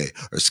this way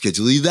or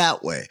schedule you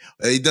that way.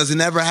 He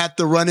doesn't ever have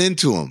to run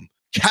into him.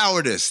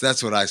 Cowardice.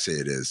 That's what I say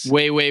it is.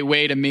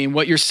 Wait. I mean,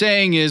 what you're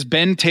saying is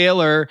Ben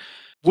Taylor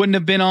wouldn't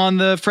have been on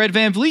the Fred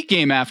VanVleet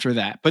game after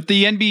that. But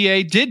the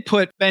NBA did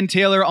put Ben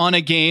Taylor on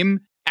a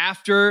game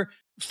after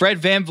Fred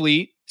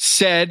VanVleet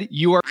said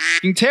you are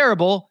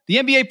terrible. The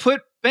NBA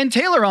put Ben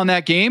Taylor on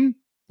that game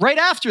right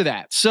after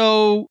that.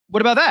 So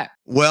what about that?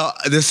 Well,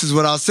 this is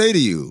what I'll say to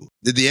you.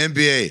 Did the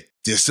NBA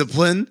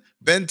discipline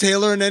Ben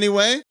Taylor in any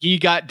way? He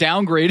got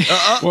downgraded.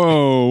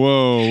 Whoa.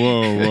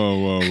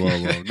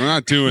 We're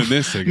not doing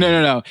this again.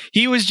 No.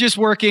 He was just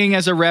working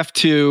as a ref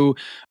too.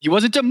 He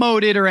wasn't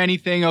demoted or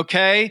anything,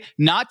 okay?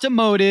 Not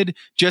demoted,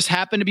 just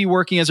happened to be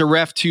working as a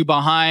ref too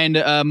behind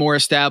a more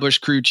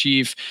established crew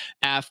chief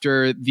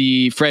after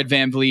the Fred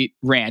VanVleet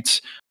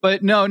rant.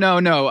 But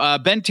no.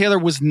 Ben Taylor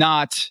was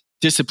not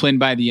disciplined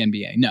by the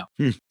NBA. No.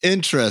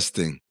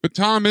 Interesting. But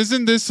Tom,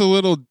 isn't this a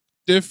little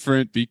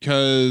different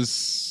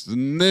because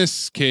in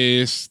this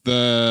case,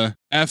 the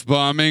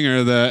F-bombing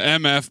or the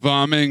MF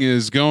bombing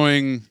is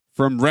going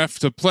from ref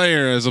to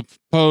player as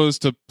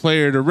opposed to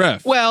player to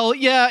ref? Well,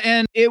 yeah,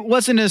 and it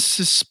wasn't a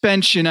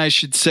suspension, I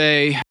should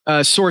say.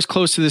 A source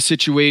close to the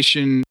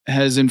situation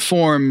has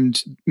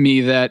informed me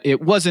that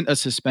it wasn't a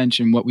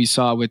suspension, what we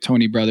saw with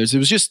Tony Brothers. It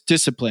was just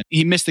discipline.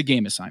 He missed a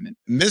game assignment.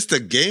 Missed a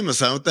game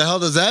assignment? What the hell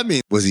does that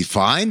mean? Was he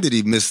fined? Did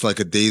he miss like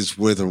a day's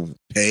worth of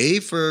pay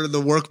for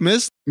the work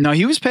missed? No,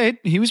 he was paid.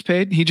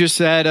 He just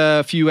had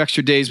a few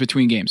extra days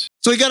between games.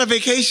 So he got a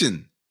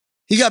vacation.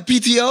 He got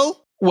PTO?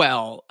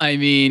 Well, I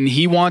mean,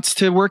 he wants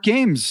to work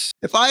games.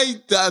 If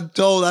I'm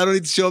told I don't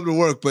need to show up to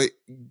work, but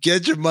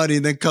get your money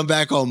and then come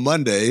back on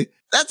Monday,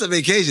 that's a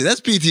vacation.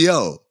 That's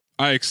PTO.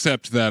 I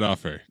accept that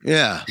offer.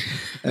 Yeah.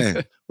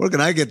 Hey, where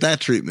can I get that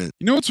treatment?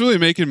 You know what's really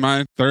making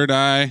my third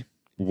eye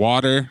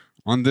water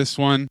on this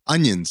one?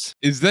 Onions.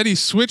 Is that he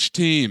switched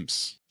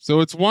teams.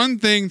 So it's one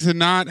thing to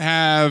not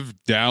have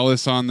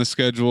Dallas on the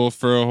schedule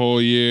for a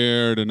whole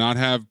year, to not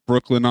have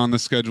Brooklyn on the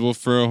schedule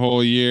for a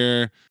whole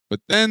year. But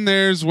then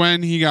there's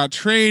when he got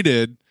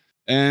traded.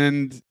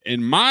 And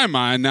in my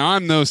mind, now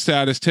I'm no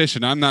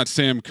statistician. I'm not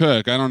Sam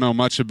Cooke. I don't know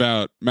much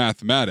about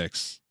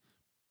mathematics.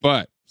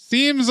 But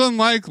seems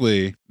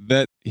unlikely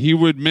that he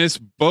would miss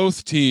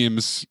both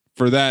teams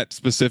for that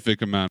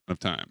specific amount of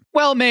time.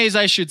 Well, Mays,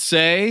 I should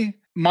say,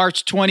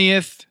 March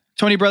 20th,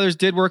 Tony Brothers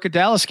did work a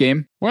Dallas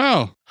game.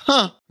 Wow.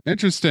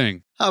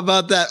 Interesting. How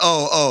about that?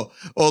 Oh,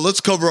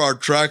 let's cover our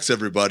tracks,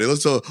 everybody.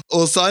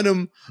 We'll assign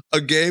him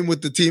a game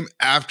with the team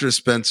after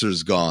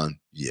Spencer's gone.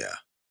 Yeah.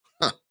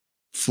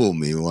 Fool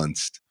me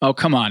once. Oh,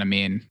 come on,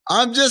 Amin.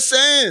 I'm just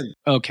saying.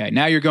 Okay,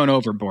 now you're going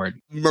overboard.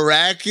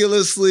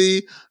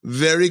 Miraculously,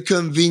 very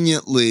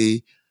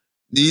conveniently,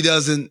 he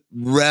doesn't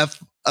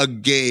ref a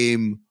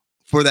game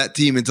for that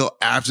team until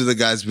after the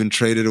guy's been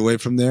traded away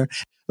from there.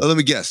 Now, let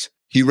me guess.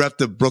 he reffed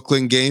the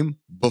Brooklyn game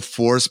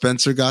before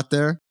Spencer got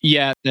there?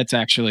 Yeah, that's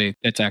actually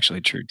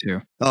true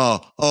too.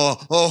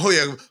 Oh,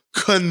 yeah.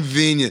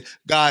 Convenient.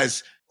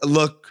 Guys,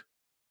 look,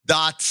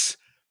 dots.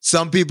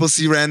 Some people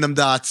see random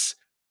dots.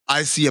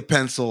 I see a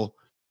pencil.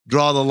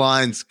 Draw the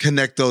lines,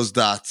 connect those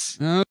dots.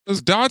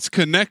 Those dots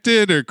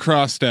connected or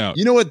crossed out?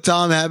 You know what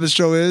Tom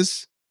Haberstroh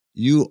is?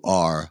 You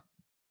are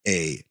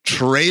a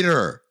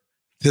traitor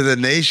to the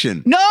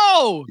nation.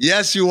 No!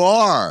 Yes, you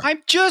are.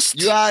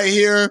 You out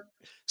here,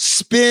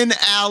 spin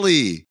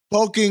alley,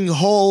 poking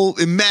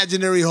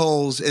imaginary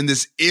holes in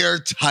this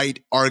airtight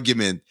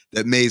argument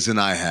that Maze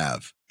and I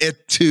have.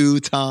 It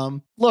too,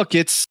 Tom. Look,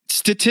 it's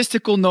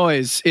statistical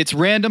noise. It's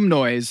random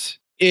noise.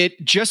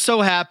 It just so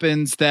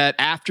happens that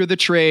after the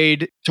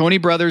trade, Tony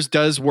Brothers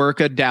does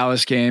work a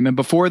Dallas game. And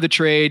before the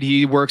trade,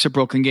 he works a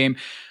Brooklyn game.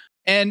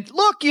 And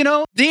look, they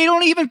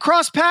don't even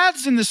cross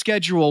paths in the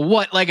schedule.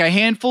 What, like a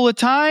handful of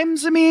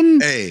times? I mean...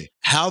 Hey,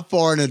 how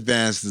far in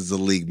advance does the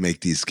league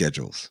make these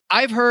schedules?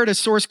 I've heard a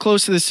source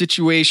close to the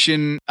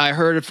situation. I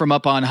heard it from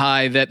up on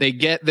high that they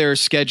get their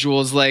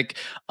schedules like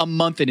a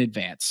month in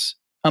advance.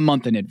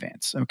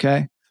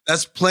 Okay?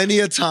 That's plenty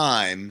of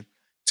time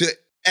to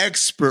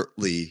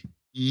expertly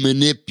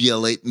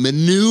maneuver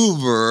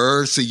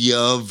so you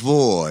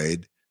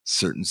avoid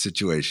certain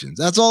situations.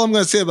 That's all I'm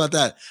going to say about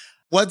that.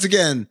 Once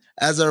again,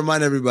 as I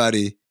remind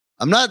everybody,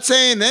 I'm not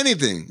saying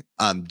anything.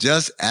 I'm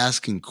just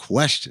asking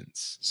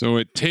questions. So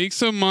it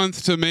takes a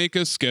month to make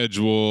a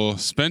schedule.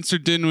 Spencer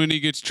Dinwiddie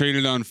gets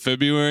traded on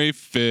February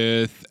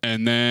 5th.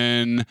 And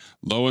then,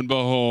 lo and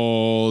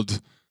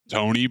behold,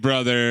 Tony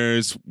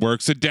Brothers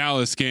works a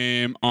Dallas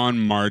game on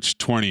March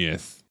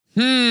 20th.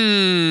 Tom,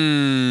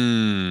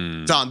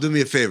 do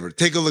me a favor.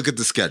 Take a look at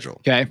the schedule.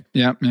 Okay.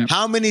 Yeah.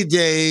 How many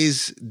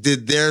days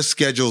did their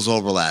schedules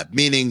overlap?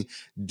 Meaning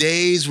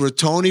days where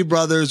Tony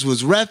Brothers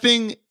was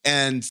reffing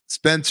and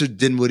Spencer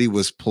Dinwiddie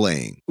was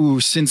playing.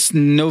 Since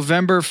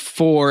November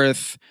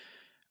 4th,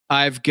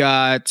 I've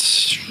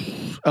got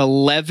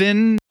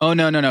 11. Oh,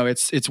 no.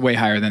 It's way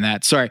higher than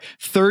that. Sorry.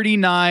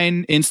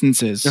 39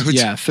 instances.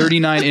 Yeah.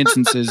 39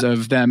 instances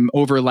of them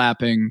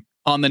overlapping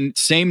on the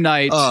same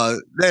night. Oh,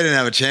 they didn't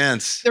have a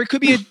chance. There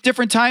could be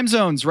different time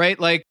zones, right?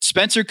 Like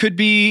Spencer could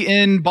be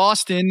in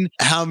Boston.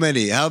 How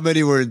many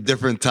were in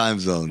different time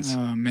zones?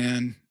 Oh,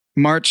 man.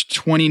 March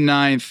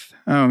 29th.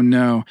 Oh,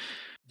 no.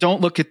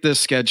 Don't look at the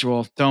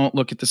schedule. Don't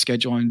look at the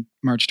schedule on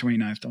March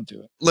 29th. Don't do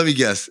it. Let me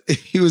guess.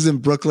 He was in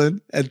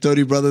Brooklyn and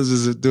Tony Brothers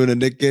was doing a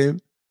Knicks game?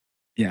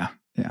 Yeah.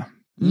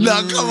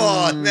 No, come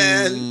on,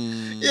 man.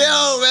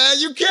 Yo, man,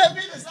 you can't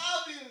be this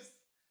obvious.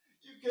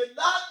 You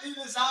cannot be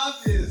this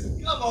obvious.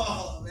 Come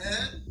on,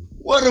 man.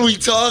 What are we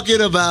talking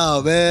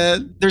about,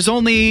 man? There's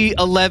only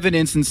 11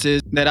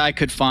 instances that I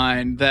could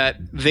find that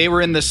they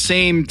were in the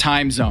same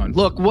time zone.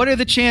 Look, what are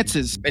the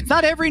chances? It's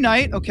not every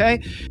night,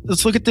 okay?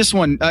 Let's look at this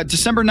one.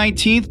 December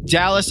 19th,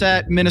 Dallas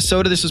at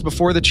Minnesota. This was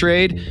before the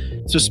trade.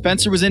 So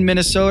Spencer was in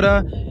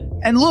Minnesota.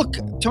 And look,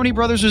 Tony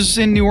Brothers was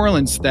in New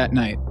Orleans that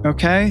night,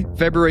 okay?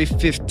 February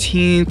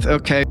 15th,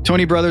 okay.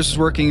 Tony Brothers was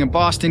working a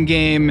Boston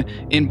game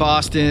in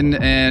Boston,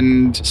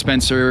 and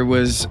Spencer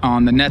was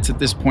on the Nets at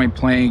this point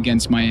playing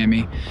against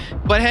Miami.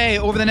 But hey,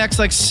 over the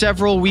next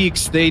several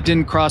weeks, they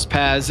didn't cross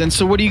paths. And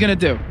so what are you going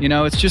to do?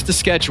 It's just a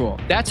schedule.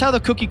 That's how the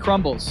cookie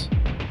crumbles,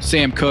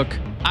 Sam Cooke.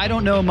 I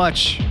don't know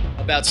much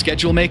about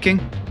schedule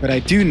making, but I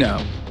do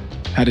know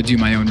how to do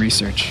my own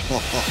research.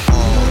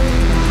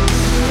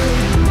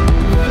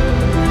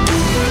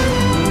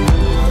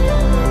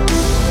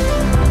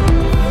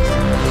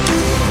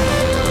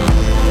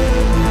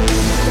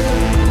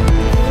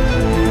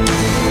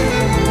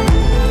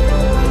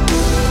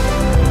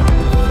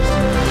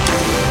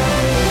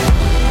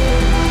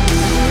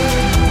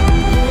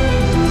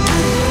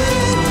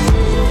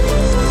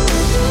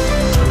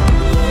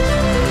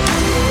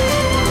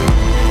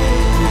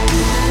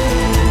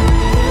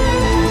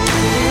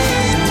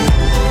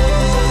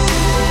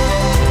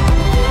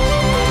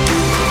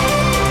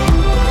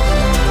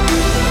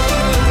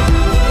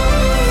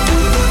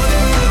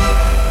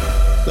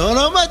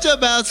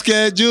 About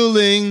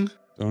scheduling.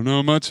 Don't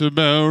know much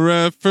about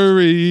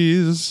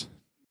referees.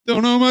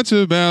 Don't know much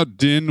about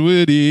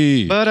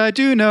Dinwiddie. But I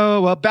do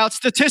know about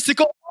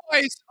statistical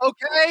noise,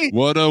 okay?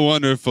 What a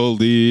wonderful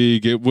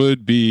league it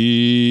would be.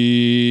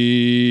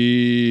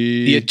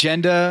 The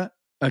agenda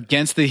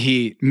against the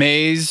Heat.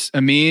 Maze,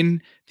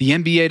 Amin, the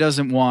NBA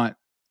doesn't want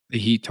the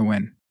Heat to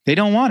win. They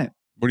don't want it.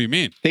 What do you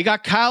mean? They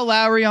got Kyle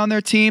Lowry on their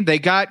team. They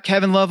got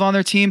Kevin Love on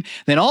their team.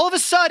 Then all of a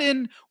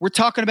sudden, we're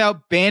talking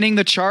about banning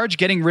the charge,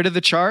 getting rid of the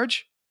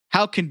charge.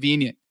 How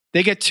convenient.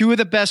 They get two of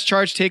the best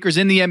charge takers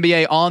in the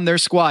NBA on their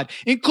squad,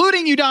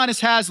 including Udonis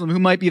Haslem, who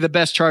might be the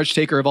best charge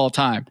taker of all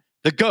time.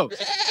 The GOAT.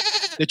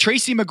 The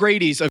Tracy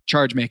McGrady's of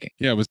charge making.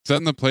 Yeah, was that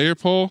in the player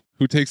poll?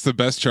 Who takes the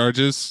best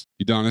charges?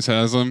 Udonis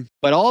Haslem.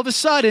 But all of a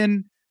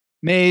sudden,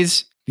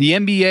 Maze, the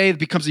NBA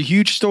becomes a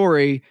huge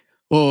story.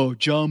 Oh,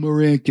 John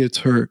Morant gets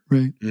hurt,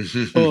 right?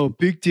 Oh,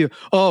 big deal.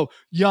 Oh,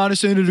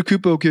 Giannis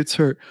Antetokounmpo gets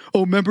hurt.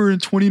 Oh, remember in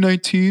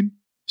 2019,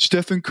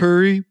 Stephen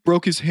Curry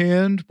broke his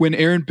hand when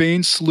Aaron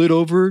Baines slid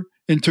over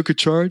and took a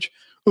charge?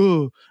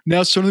 oh,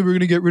 now suddenly we're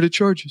going to get rid of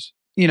charges.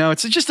 You know,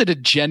 it's just an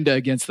agenda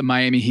against the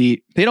Miami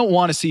Heat. They don't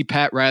want to see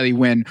Pat Riley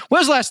win. When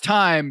was the last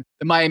time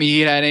the Miami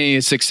Heat had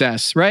any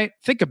success, right?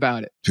 Think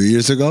about it. 2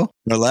 years ago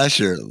or last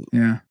year?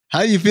 Yeah.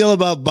 How do you feel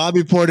about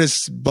Bobby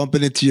Portis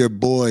bumping into your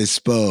boy,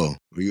 Spo?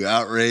 Were you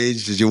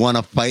outraged? Did you want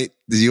to fight?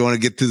 Did you want to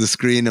get to the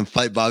screen and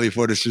fight Bobby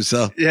Portis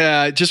yourself?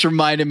 Yeah, it just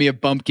reminded me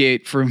of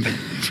Bumpgate from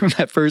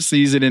that first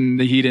season in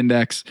the Heat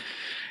Index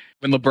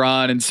when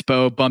LeBron and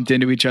Spo bumped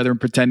into each other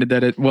and pretended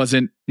that it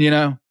wasn't, you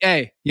know.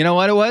 Hey, you know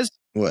what it was?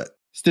 What?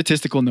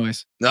 Statistical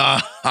noise.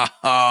 That's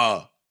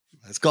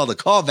called a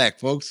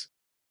callback, folks.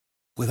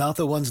 Without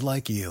the ones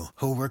like you,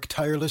 who work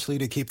tirelessly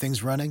to keep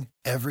things running,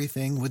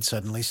 everything would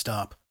suddenly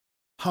stop.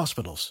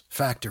 Hospitals,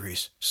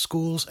 factories,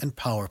 schools, and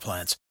power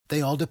plants,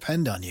 they all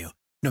depend on you.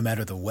 No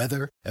matter the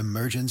weather,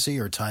 emergency,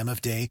 or time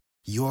of day,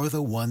 you're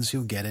the ones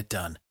who get it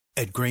done.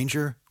 At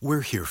Grainger,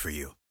 we're here for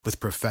you with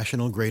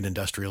professional-grade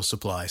industrial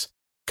supplies.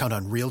 Count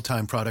on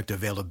real-time product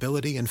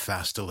availability and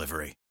fast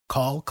delivery.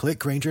 Call, click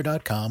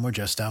Grainger.com, or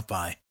just stop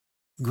by.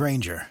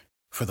 Grainger,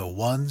 for the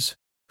ones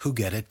who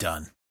get it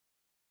done.